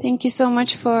 Thank you so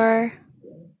much for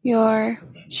your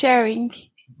sharing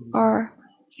or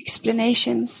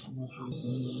explanations.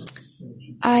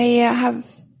 I have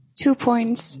 2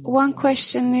 points. One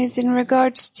question is in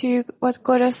regards to what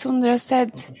Gaurasundara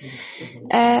said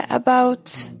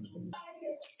about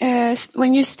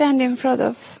when you stand in front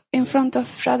of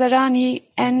Radharani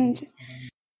and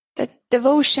that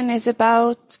devotion is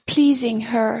about pleasing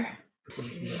her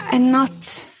and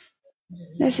not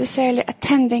necessarily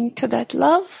attending to that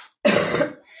love.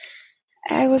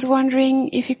 I was wondering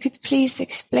if you could please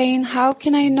explain how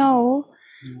can I know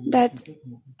that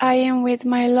I am with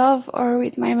my love or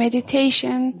with my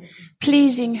meditation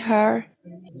pleasing her.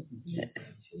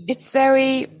 It's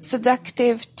very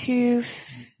seductive to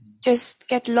just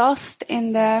get lost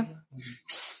in the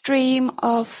stream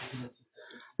of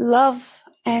love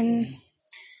and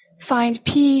find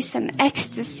peace and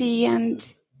ecstasy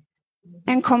and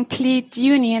complete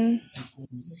union.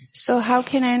 So how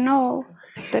can I know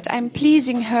that I'm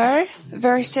pleasing her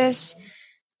versus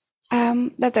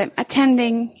that I'm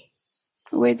attending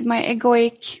with my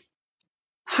egoic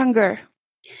hunger?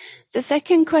 The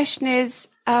second question is,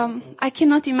 I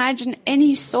cannot imagine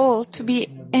any soul to be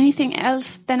anything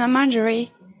else than a Manjari.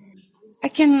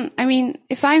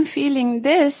 If I'm feeling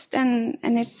this and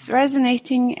it's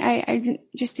resonating, I'm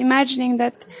just imagining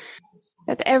that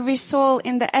every soul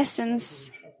in the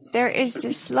essence, there is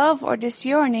this love or this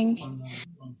yearning.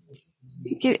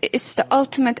 It's the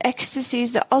ultimate ecstasy,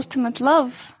 it's the ultimate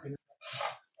love.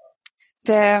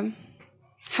 The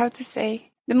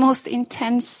most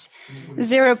intense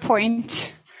 0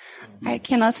 point. I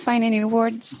cannot find any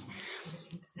words.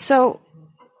 So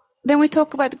then we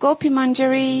talk about Gopi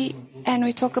Manjari and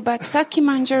we talk about Sakhi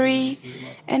Manjari,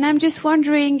 and I'm just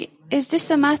wondering, is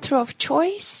this a matter of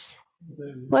choice?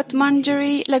 What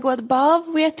Manjari, like what bhav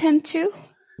we attend to?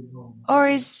 Or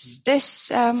is this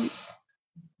a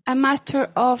matter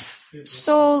of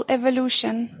soul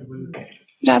evolution?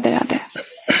 Radhe, Radhe.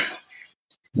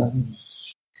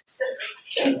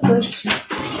 Two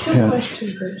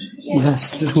questions actually.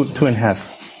 Yes, 2.5.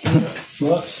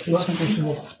 Last question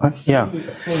was, yeah.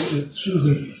 So is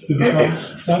choosing to become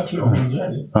Sakhi or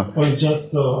Manjari, or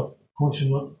just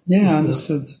function what? Yeah,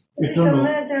 understood. It's a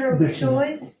matter of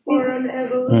choice or an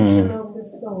evolution of the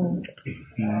soul.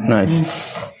 Nice.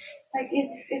 Like,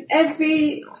 is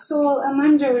every soul a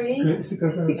Manjari?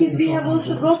 Because we have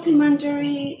also Gopi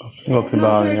Manjari, Gopi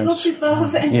Bhav, Gopi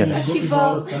Bhav and Sakhi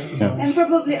Bhav, and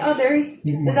probably others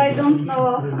that I don't know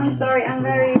of. I'm sorry, I'm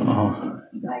very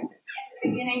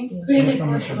beginning.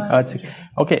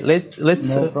 Okay, let's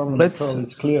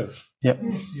it's clear. Yeah,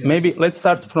 maybe let's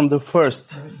start from the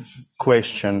first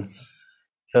question.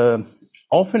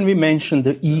 Often we mention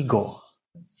the ego,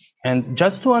 and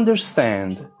just to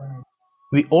understand,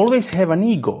 we always have an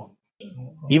ego.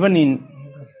 Even in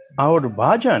our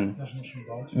bhajan,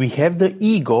 we have the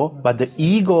ego, but the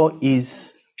ego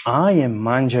is, I am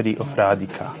Manjari of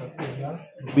Radhika.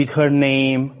 With her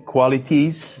name,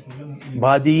 qualities,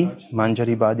 body,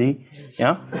 Manjari body.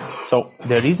 Yeah. So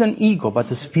there is an ego,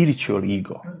 but a spiritual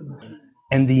ego.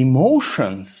 And the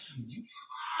emotions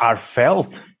are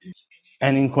felt.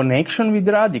 And in connection with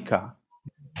Radhika,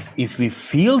 if we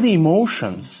feel the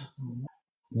emotions,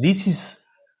 this is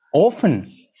often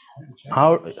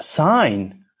our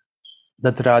sign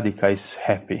that Radhika is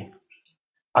happy.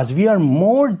 As we are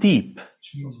more deep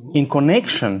in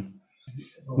connection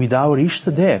with our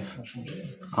Ishtadev,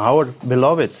 our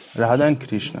beloved Radha and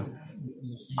Krishna,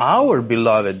 our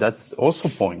beloved, that's also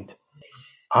point,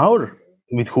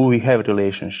 with who we have a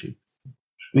relationship,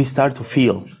 we start to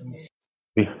feel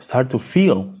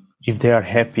if they are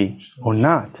happy or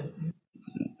not.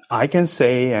 I can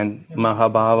say, and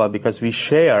Mahabhava, because we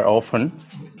share often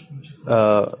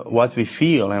what we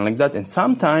feel and like that, and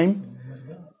sometimes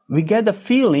we get the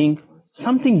feeling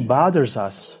something bothers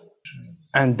us,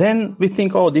 and then we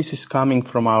think, oh, this is coming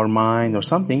from our mind or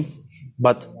something,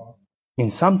 but in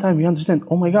some time we understand,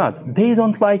 oh my God, they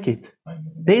don't like it,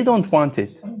 they don't want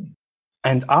it,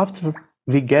 and after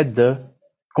we get the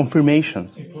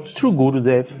confirmations through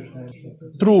Gurudev,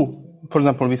 through for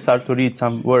example, we start to read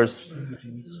some verse,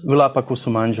 Vilapa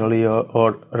Kusumanjali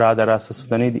or Radha Rasa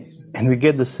Sudanidhi, and we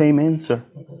get the same answer.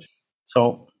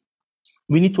 So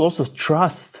we need to also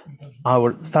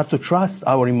start to trust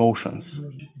our emotions.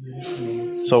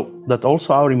 So that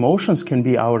also our emotions can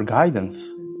be our guidance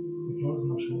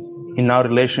in our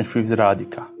relationship with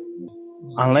Radhika.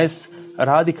 Unless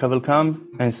Radhika will come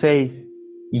and say,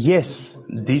 yes,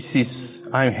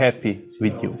 I'm happy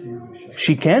with you.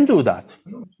 She can do that.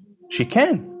 She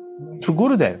can, through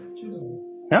Gurudev.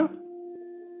 Yeah?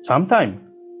 Sometime.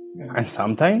 And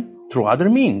sometime through other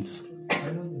means.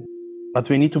 But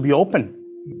we need to be open.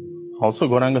 Also,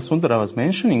 Gauranga Sundara was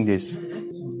mentioning this.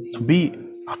 To be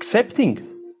accepting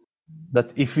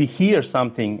that if we hear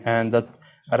something and that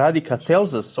Radhika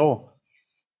tells us,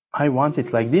 I want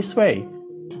it like this way.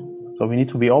 So we need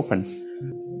to be open.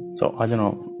 So I don't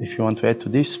know if you want to add to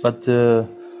this, but the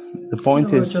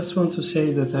point is... I just want to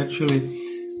say that actually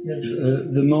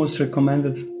the most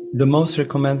recommended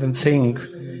thing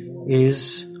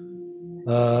is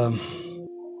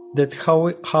that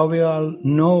how we all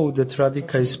know that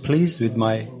Radhika is pleased with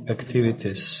my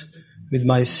activities, with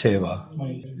my seva.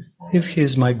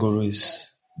 If my Guru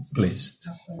is pleased.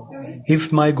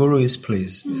 If my Guru is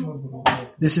pleased.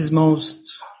 This is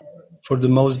for the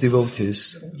most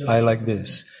devotees, I like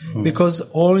this. Because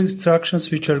all instructions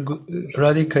which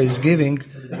Radhika is giving,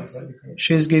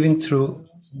 she is giving through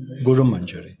Guru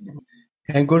Manjari.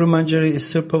 And Guru Manjari is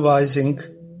supervising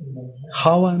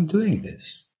how I'm doing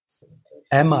this.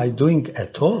 Am I doing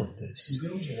at all this?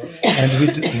 And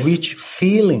with which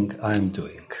feeling I'm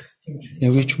doing?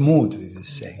 In which mood we were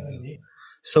saying.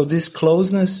 So this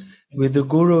closeness with the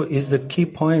Guru is the key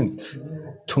point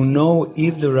to know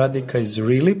if the Radhika is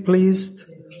really pleased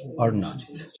or not.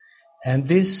 And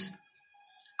this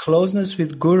closeness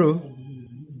with Guru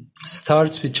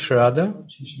starts with Shraddha,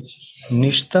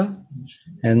 Nishta,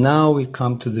 and now we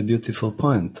come to the beautiful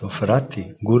point of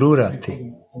Rati, Guru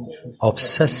Rati,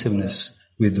 obsessiveness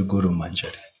with the Guru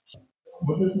Manjari.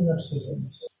 What is an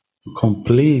obsessiveness?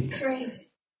 Complete. Crazy.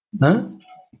 Huh?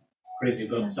 Crazy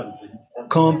about something.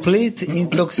 Complete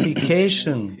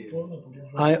intoxication.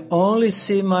 I only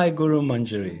see my Guru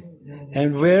Manjari.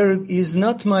 And where is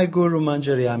not my Guru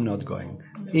Manjari, I'm not going.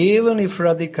 Even if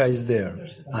Radhika is there,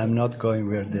 I'm not going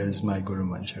where there is my Guru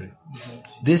Manjari.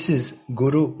 This is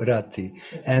Guru Rati.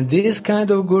 And this kind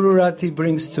of Guru Rati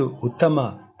brings to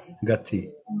Uttama Gati,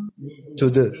 to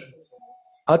the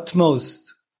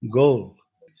utmost goal.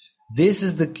 This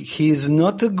is he is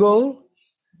not a goal,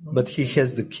 but he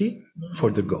has the key for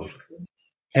the goal.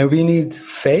 And we need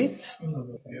faith,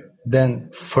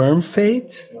 then firm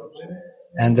faith,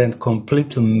 and then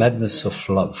complete madness of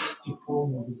love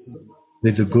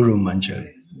with the Guru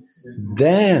Manjari.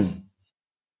 Then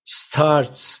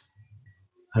starts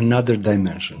another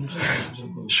dimension,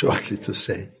 shortly to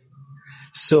say.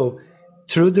 So,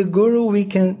 through the Guru we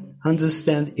can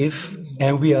understand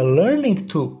and we are learning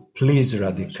to please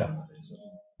Radhika,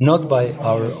 not by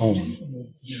our own.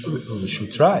 We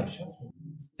should try.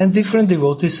 And different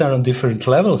devotees are on different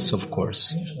levels, of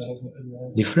course.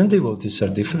 Different devotees are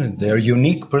different. They are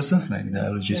unique persons, like the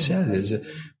Alaji said.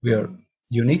 We are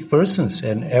unique persons,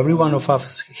 and every one of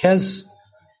us has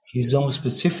his own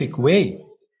specific way,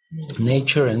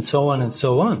 nature, and so on and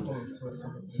so on.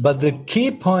 But the key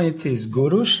point is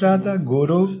Guru Shraddha,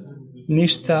 Guru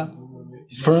Nishta,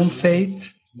 firm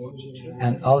faith,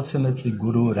 and ultimately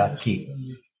Guru Rati.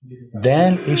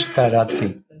 Then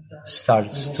Ishtarati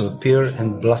starts to appear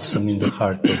and blossom in the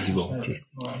heart of devotee.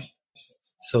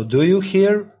 So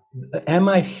am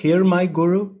I hear my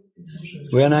Guru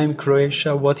when I'm in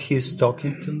Croatia, what he is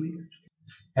talking to me?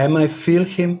 Am I feel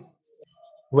him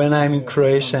when I'm in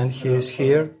Croatia and he is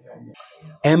here?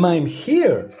 Am I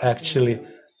here actually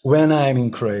when I'm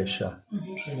in Croatia?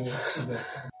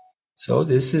 So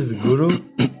this is the Guru,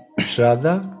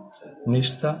 Shraddha,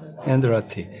 Nishta, and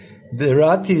Rati. The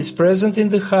Rati is present in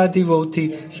the heart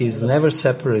devotee. He is never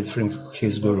separate from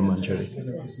his Guru Manjari.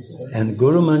 And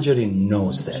Guru Manjari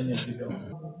knows that.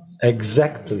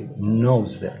 Exactly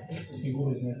knows that.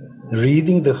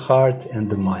 Reading the heart and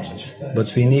the mind.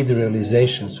 But we need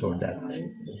realizations for that.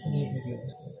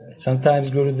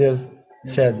 Sometimes Gurudev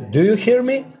said, "Do you hear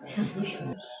me?"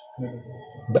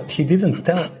 But he didn't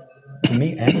tell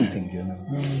me anything,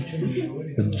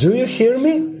 "Do you hear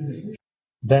me?"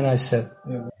 Then I said,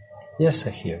 "Yes,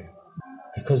 I hear you,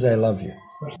 because I love you.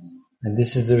 And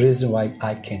this is the reason why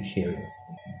I can hear you."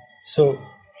 So,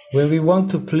 when we want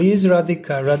to please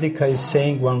Radhika, Radhika is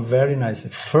saying one very nice,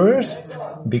 first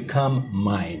become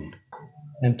mine.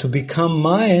 And to become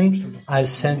mine, I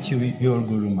sent you your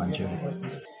Guru Manjari.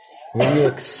 When you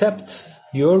accept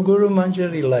your Guru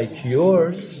Manjari like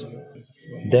yours,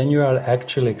 then you are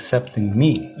actually accepting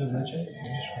me,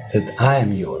 that I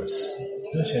am yours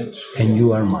and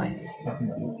you are mine.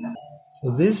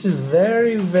 So this is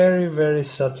very, very, very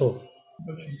subtle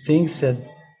things that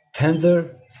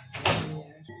tender,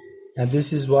 and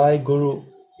this is why Guru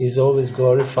is always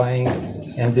glorifying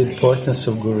and the importance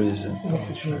of Guruism.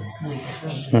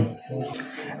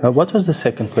 What was the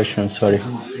second question? Sorry.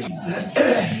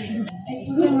 It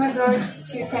was in regards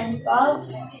to different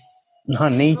bulbs.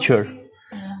 Nature.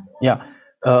 Yeah.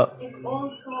 It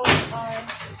also are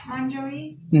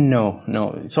manjaris. No.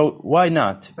 So why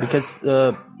not? Because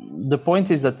the point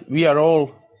is that we are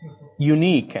all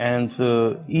unique, and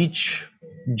each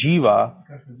jiva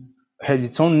has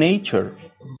its own nature.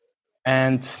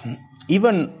 And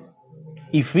even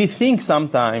if we think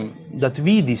sometimes that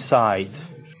we decide,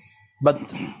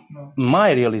 but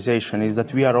my realization is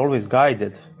that we are always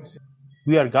guided.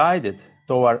 We are guided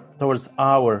towards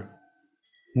our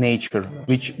nature,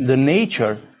 which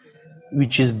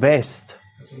is best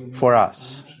for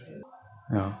us.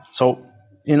 Yeah. So,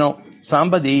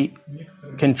 somebody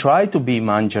can try to be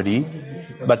manjari,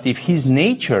 but if his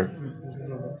nature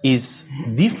is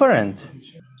different,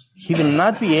 he will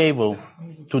not be able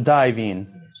to dive in.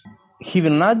 He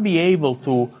will not be able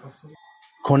to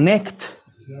connect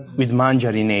with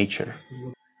manjari nature.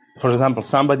 For example,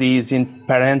 somebody is in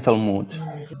parental mood.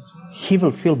 He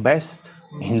will feel best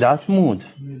in that mood,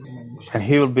 and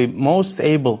he will be most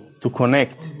able to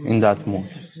connect in that mood.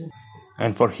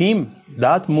 And for him,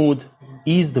 that mood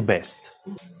is the best.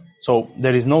 So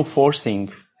there is no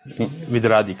forcing with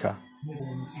Radhika.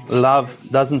 Love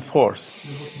doesn't force.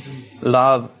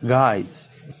 Love guides.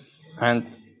 And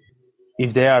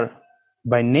if they are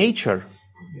by nature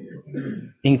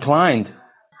inclined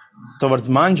towards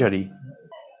manjari,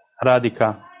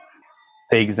 Radhika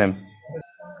takes them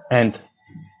and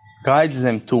guides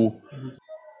them to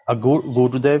a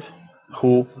Gurudev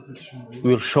who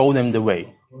will show them the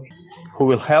way, who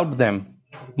will help them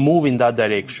move in that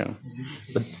direction.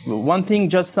 But one thing,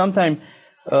 just sometimes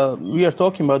we are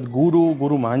talking about Guru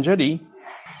Manjari.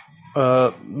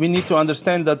 We need to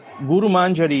understand that Guru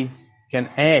Manjari can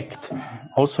act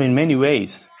also in many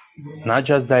ways, not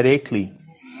just directly.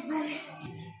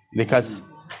 Because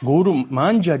Guru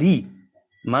Manjari,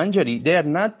 they are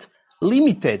not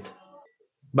limited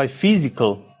by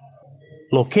physical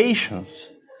locations.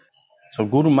 So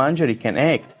Guru Manjari can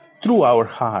act through our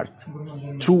heart,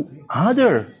 through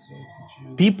other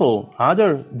people,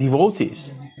 other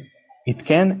devotees. It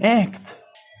can act.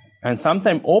 And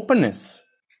sometimes openness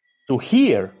to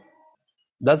hear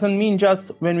doesn't mean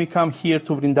just when we come here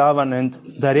to Vrindavan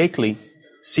and directly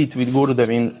sit with Gurudev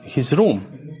in his room.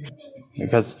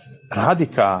 Because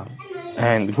Radhika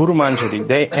and Guru Manjari,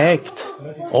 they act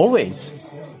always.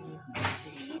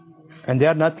 And they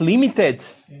are not limited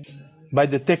by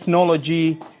the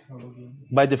technology,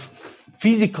 by the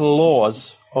physical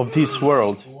laws of this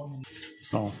world.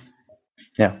 No.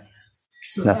 Yeah.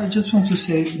 So no. I just want to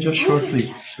say, just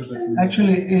shortly,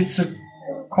 actually it's a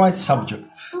quite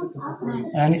subject,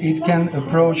 and it can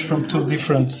approach from two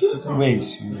different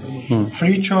ways.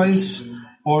 Free choice,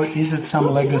 or is it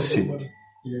some legacy?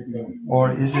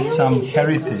 Or is it some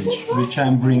heritage which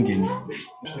I'm bringing?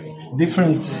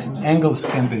 Different angles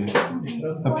can be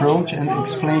approached and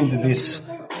explained this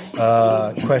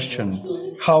question.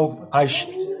 How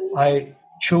I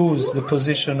choose the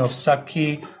position of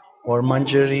Sakhi or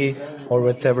Manjari or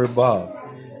whatever bhav.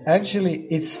 Actually,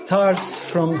 it starts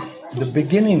from the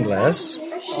beginningless,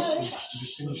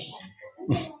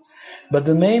 but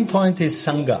the main point is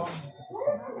Sangha.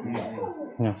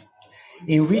 Yeah.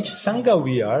 In which Sangha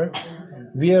we are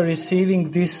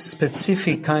receiving this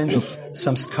specific kind of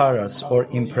samskaras or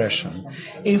impression.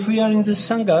 If we are in the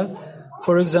Sangha,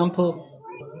 for example,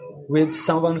 with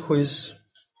someone who is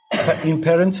in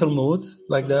parental mood,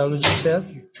 like the Dayaloji said,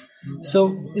 so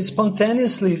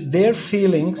spontaneously their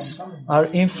feelings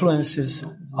influences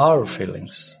our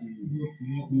feelings.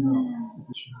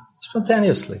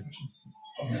 Spontaneously.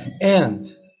 And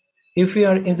if we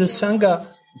are in the Sangha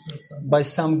by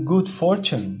some good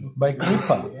fortune, by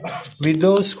kripa, with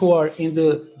those who are in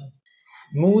the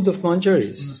mood of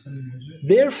manjaris,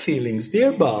 their feelings,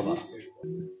 their bhava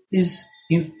is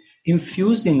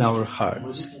infused in our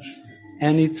hearts,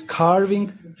 and it's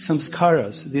carving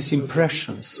samskaras, these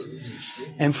impressions.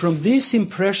 And from these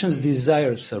impressions,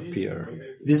 desires appear.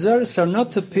 Desires are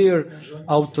not appear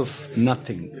out of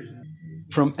nothing,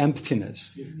 from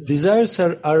emptiness. Desires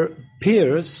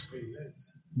appears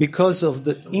because of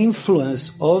the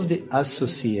influence of the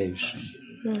association.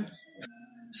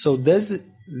 So this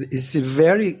is a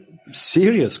very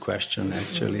serious question,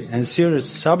 actually, and serious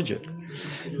subject.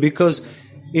 Because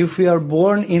if we are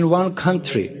born in one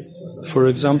country, for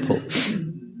example,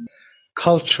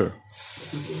 culture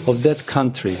of that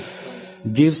country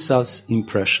gives us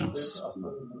impressions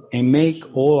and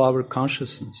make all our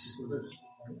consciousness.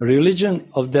 Religion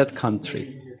of that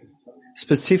country,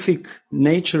 specific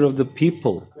nature of the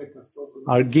people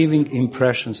are giving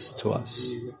impressions to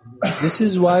us. This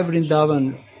is why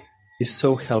Vrindavan is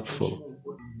so helpful,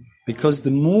 because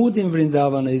the mood in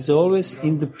Vrindavan is always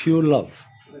in the pure love.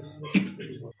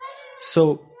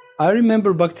 So I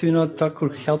remember Bhaktivinoda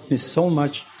Thakur helped me so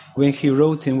much when he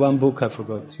wrote in one book, I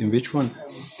forgot in which one,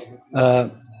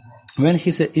 when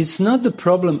he said, it's not the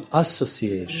problem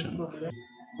association.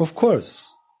 Of course,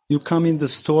 you come in the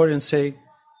store and say,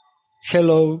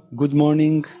 hello, good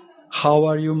morning, how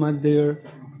are you, my dear?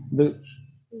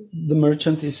 The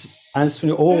merchant is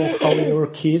answering, oh, how are your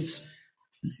kids?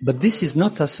 But this is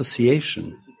not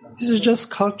association. This is just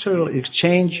cultural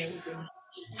exchange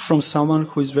from someone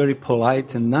who is very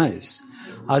polite and nice.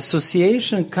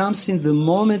 Association comes in the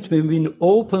moment when we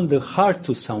open the heart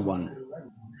to someone.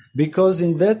 Because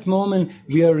in that moment,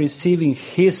 we are receiving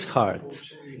his heart,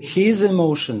 his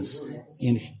emotions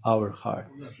in our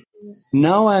heart.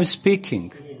 Now I'm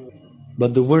speaking,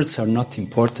 but the words are not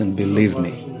important, believe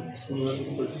me.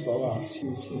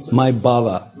 My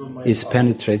bhava is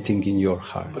penetrating in your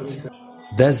heart.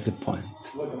 That's the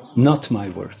point, not my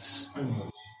words.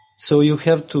 So you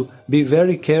have to be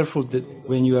very careful that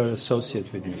when you are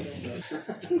associated with me.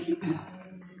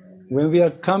 When we are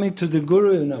coming to the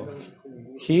Guru,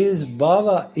 his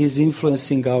bhava is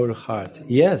influencing our heart.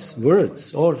 Yes,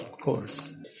 words, of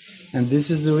course. And this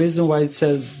is the reason why it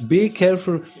said, be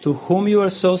careful to whom you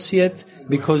associate,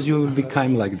 because you will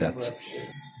become like that.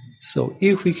 So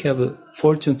if we have a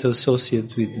fortune to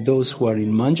associate with those who are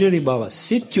in Manjari Bhava,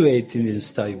 situated in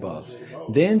Sthayi Bhava,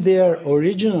 then their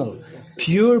original,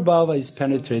 pure Bhava is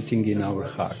penetrating in our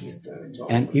heart.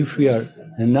 And if we are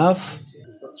enough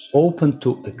open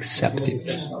to accept it,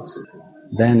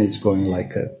 then it's going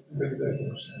like a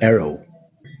arrow.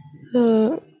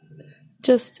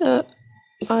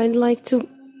 I'd like to,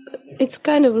 it's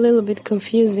kind of a little bit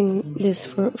confusing this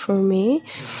for me,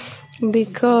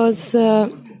 because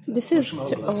this is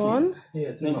on.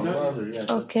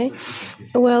 Okay.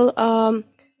 Well,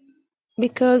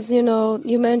 because,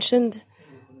 you mentioned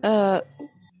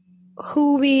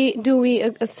who we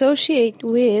associate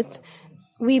with,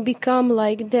 we become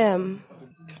like them.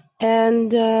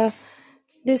 And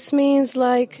this means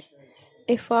like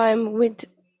if I'm with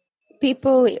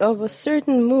people of a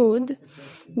certain mood,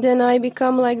 then I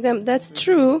become like them. That's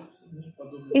true.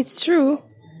 It's true.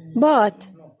 But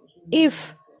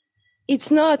if it's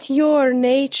not your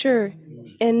nature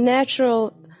and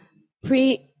natural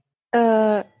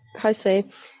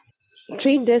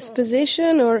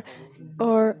predisposition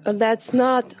or that's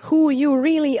not who you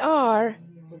really are,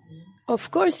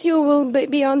 of course you will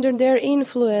be under their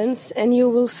influence and you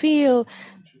will feel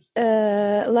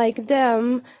like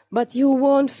them, but you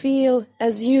won't feel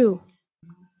as you.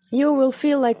 You will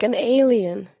feel like an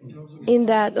alien in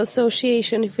that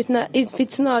association if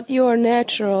it's not your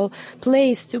natural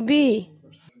place to be.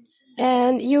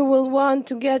 And you will want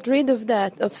to get rid of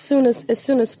that as soon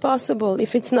as possible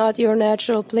if it's not your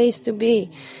natural place to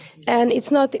be. And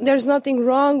there's nothing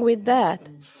wrong with that,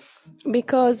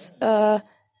 because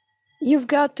you've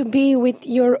got to be with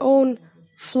your own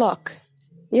flock,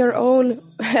 your own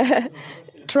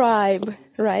tribe,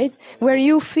 right? Where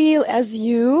you feel as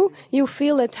you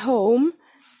feel at home.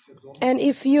 And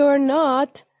if you're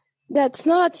not, that's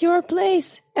not your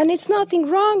place. And it's nothing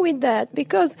wrong with that,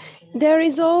 because there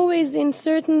is always in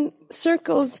certain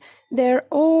circles their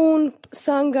own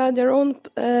sangha, their own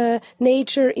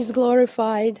nature is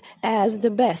glorified as the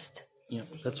best. Yeah,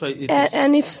 that's why.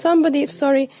 And if somebody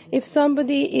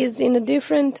is in a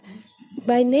different,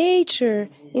 by nature,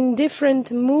 in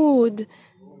different mood,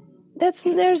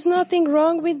 there's nothing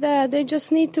wrong with that. They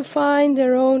just need to find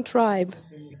their own tribe.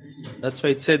 That's why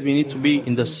it said we need to be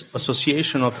in the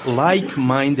association of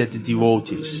like-minded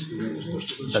devotees.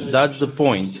 That's the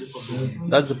point.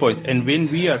 That's the point. And when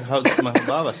we are, how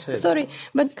Mahabhava said... Sorry,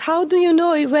 but how do you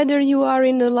know whether you are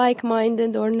in the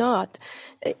like-minded or not?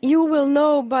 You will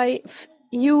know by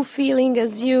you feeling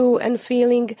as you and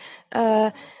feeling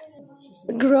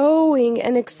growing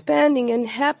and expanding and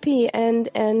happy and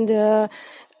in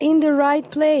the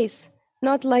right place,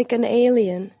 not like an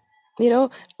alien.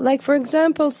 Like for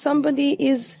example, somebody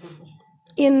is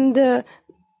in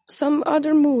some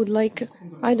other mood, like,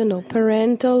 I don't know,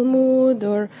 parental mood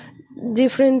or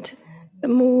different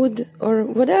mood or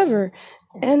whatever.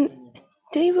 And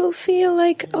they will feel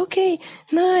like, okay,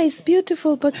 nice,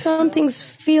 beautiful, but something's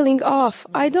feeling off.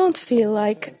 I don't feel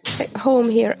like home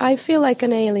here. I feel like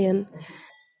an alien,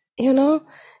 you know?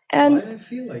 And why I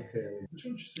feel like alien?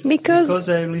 because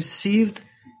I received,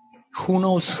 who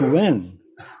knows when,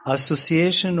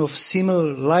 association of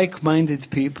similar, like-minded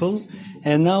people,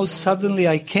 and now suddenly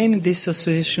I came in this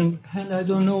association, and I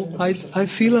don't know, I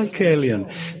feel like alien,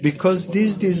 because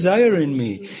this desire in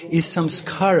me is some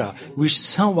samskara which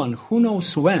someone, who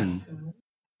knows when,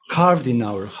 carved in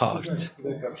our heart.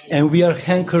 And we are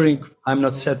hankering, I'm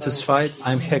not satisfied,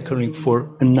 I'm hankering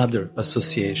for another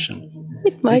association.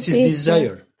 This is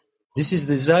desire. This is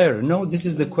desire. No, this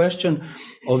is the question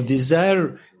of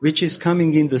desire which is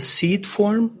coming in the seed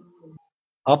form,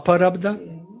 aparabdha.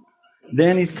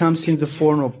 Then it comes in the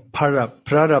form of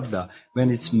prarabdha, when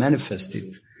it's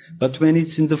manifested. But when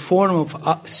it's in the form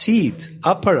of seed,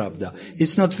 aparabdha,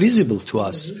 it's not visible to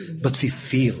us, but we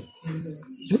feel.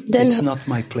 Then it's not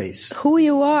my place.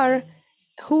 Who are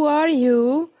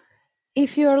you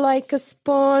if you're like a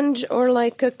sponge or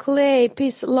like a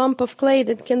lump of clay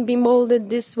that can be molded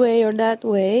this way or that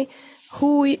way?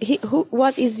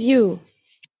 What is you?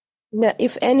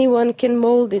 If anyone can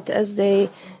mold it as they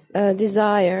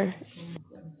desire.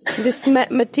 This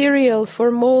material for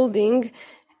molding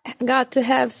got to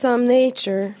have some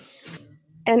nature,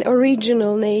 an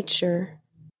original nature,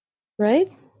 right?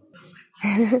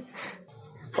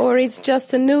 Or it's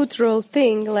just a neutral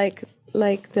thing, like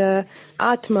the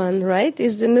Atman, right?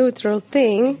 Is the neutral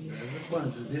thing,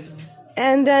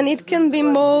 and then it can be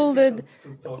molded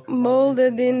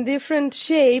in different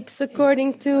shapes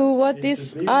according to what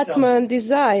this Atman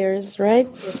desires, right?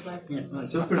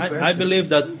 I believe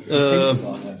that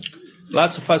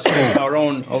lots of us have our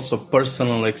own also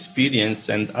personal experience,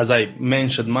 and as I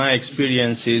mentioned, my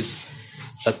experience is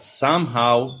that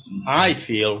somehow I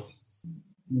feel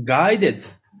guided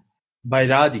by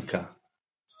Radhika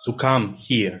to come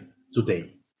here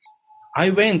today. I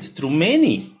went through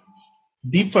many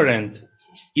different,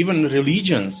 even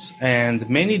religions, and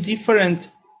many different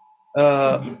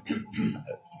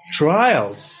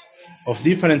trials of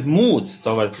different moods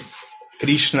toward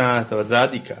Krishna, toward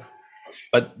Radhika.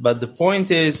 But the point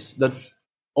is that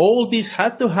all this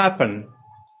had to happen,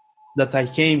 that I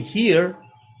came here,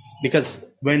 because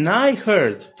when I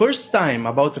heard first time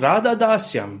about Radha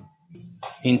Dasyam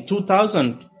in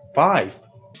 2005,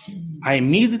 I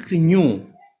immediately knew,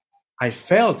 I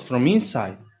felt from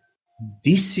inside,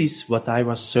 this is what I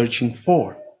was searching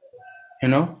for, you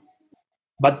know?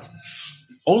 But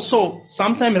also,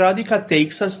 sometimes Radhika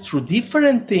takes us through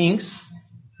different things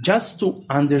just to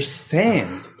understand,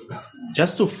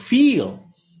 just to feel.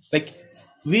 Like,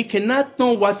 we cannot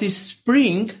know what is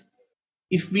spring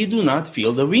if we do not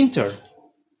feel the winter.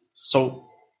 So,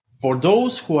 for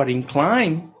those who are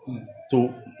inclined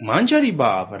to Manjari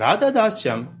Bhav, Radha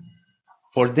Dasyam,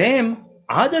 for them,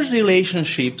 other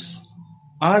relationships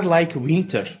are like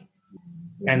winter.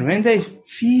 And when they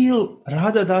feel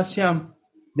Radha Dasyam,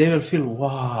 they will feel,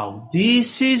 wow,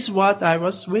 this is what I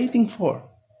was waiting for.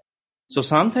 So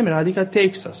sometimes Radhika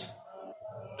takes us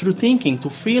through thinking, to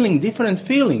feeling different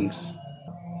feelings.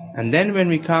 And then when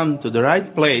we come to the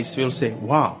right place, we'll say,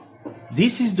 wow,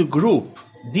 this is the group,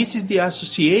 this is the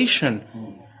association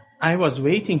I was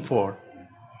waiting for.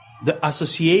 The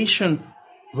association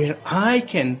where I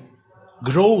can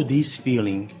grow this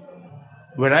feeling,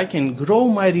 where I can grow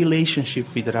my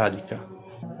relationship with Radhika.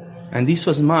 And this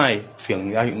was my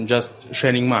feeling. I'm just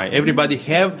sharing mine. Everybody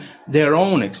have their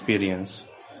own experience,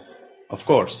 of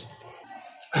course.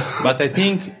 But I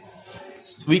think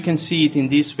we can see it in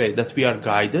this way, that we are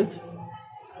guided,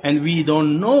 and we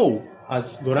don't know,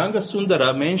 as Gauranga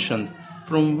Sundara mentioned,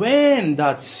 from when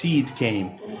that seed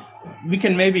came. We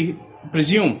can maybe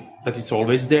presume that it's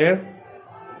always there,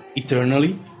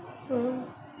 eternally,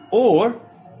 or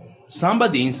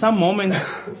somebody in some moment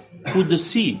put the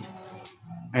seed,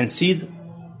 and seed,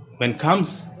 when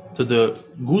comes to the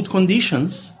good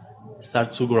conditions,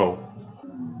 starts to grow,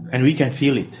 and we can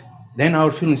feel it. Then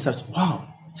our feeling starts, wow,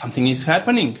 something is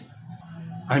happening.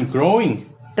 I'm growing.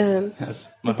 Yes,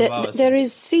 there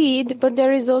is seed, but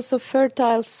there is also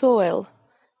fertile soil.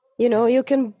 You know, you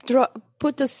can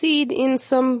put a seed in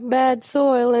some bad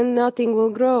soil and nothing will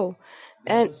grow.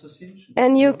 And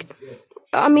you,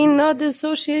 I mean, not the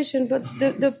association, but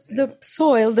the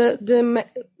soil, the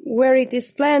where it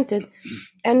is planted,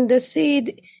 and the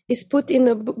seed is put in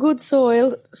a good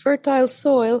soil, fertile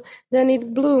soil, then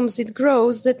it blooms, it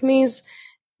grows. That means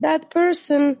that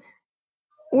person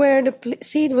where the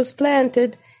seed was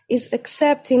planted is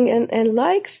accepting and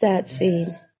likes that seed.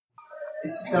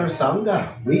 This is our Sangha,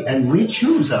 we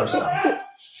choose our Sangha.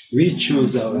 We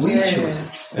choose ours.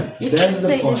 That's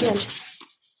the point.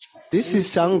 This is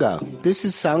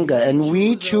Sangha, and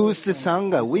we choose the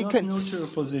Sangha.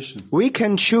 We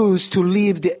can choose to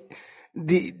leave the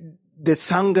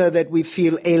Sangha that we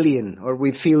feel alien or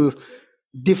we feel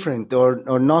different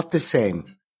or not the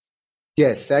same.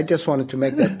 Yes, I just wanted to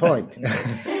make that point.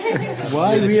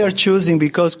 Why we are choosing?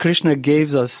 Because Krishna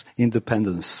gave us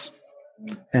independence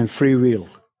and free will.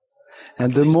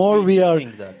 And the more we are,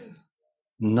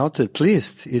 not at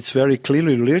least, it's very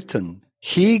clearly written.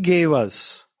 He gave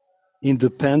us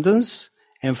independence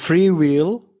and free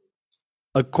will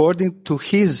according to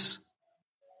his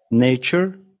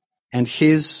nature and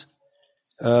his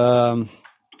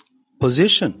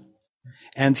position.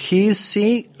 And he is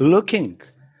looking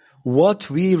what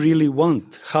we really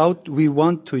want, how we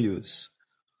want to use.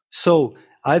 So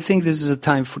I think this is a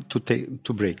time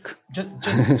to break.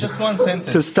 Just one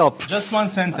sentence. To stop. Just one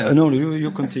sentence. No,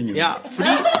 you continue.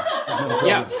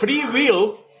 Free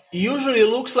will usually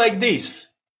looks like this.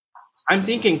 I'm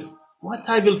thinking, what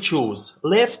I will choose,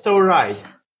 left or right?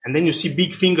 And then you see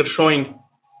big finger showing,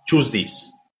 choose this.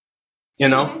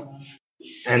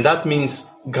 And that means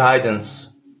guidance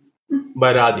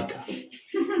by Radhika.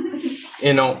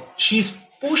 She's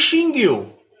pushing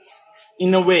you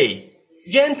in a way,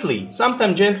 gently,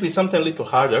 sometimes a little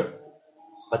harder,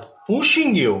 but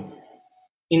pushing you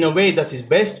in a way that is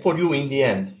best for you in the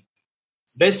end.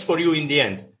 Best for you in the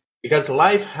end. Because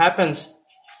life happens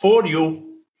for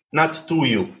you, not to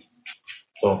you.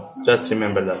 So just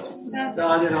remember that.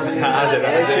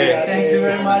 Thank you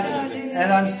very much.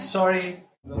 And I'm sorry.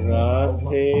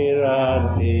 Radhe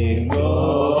Radhe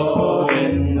Go.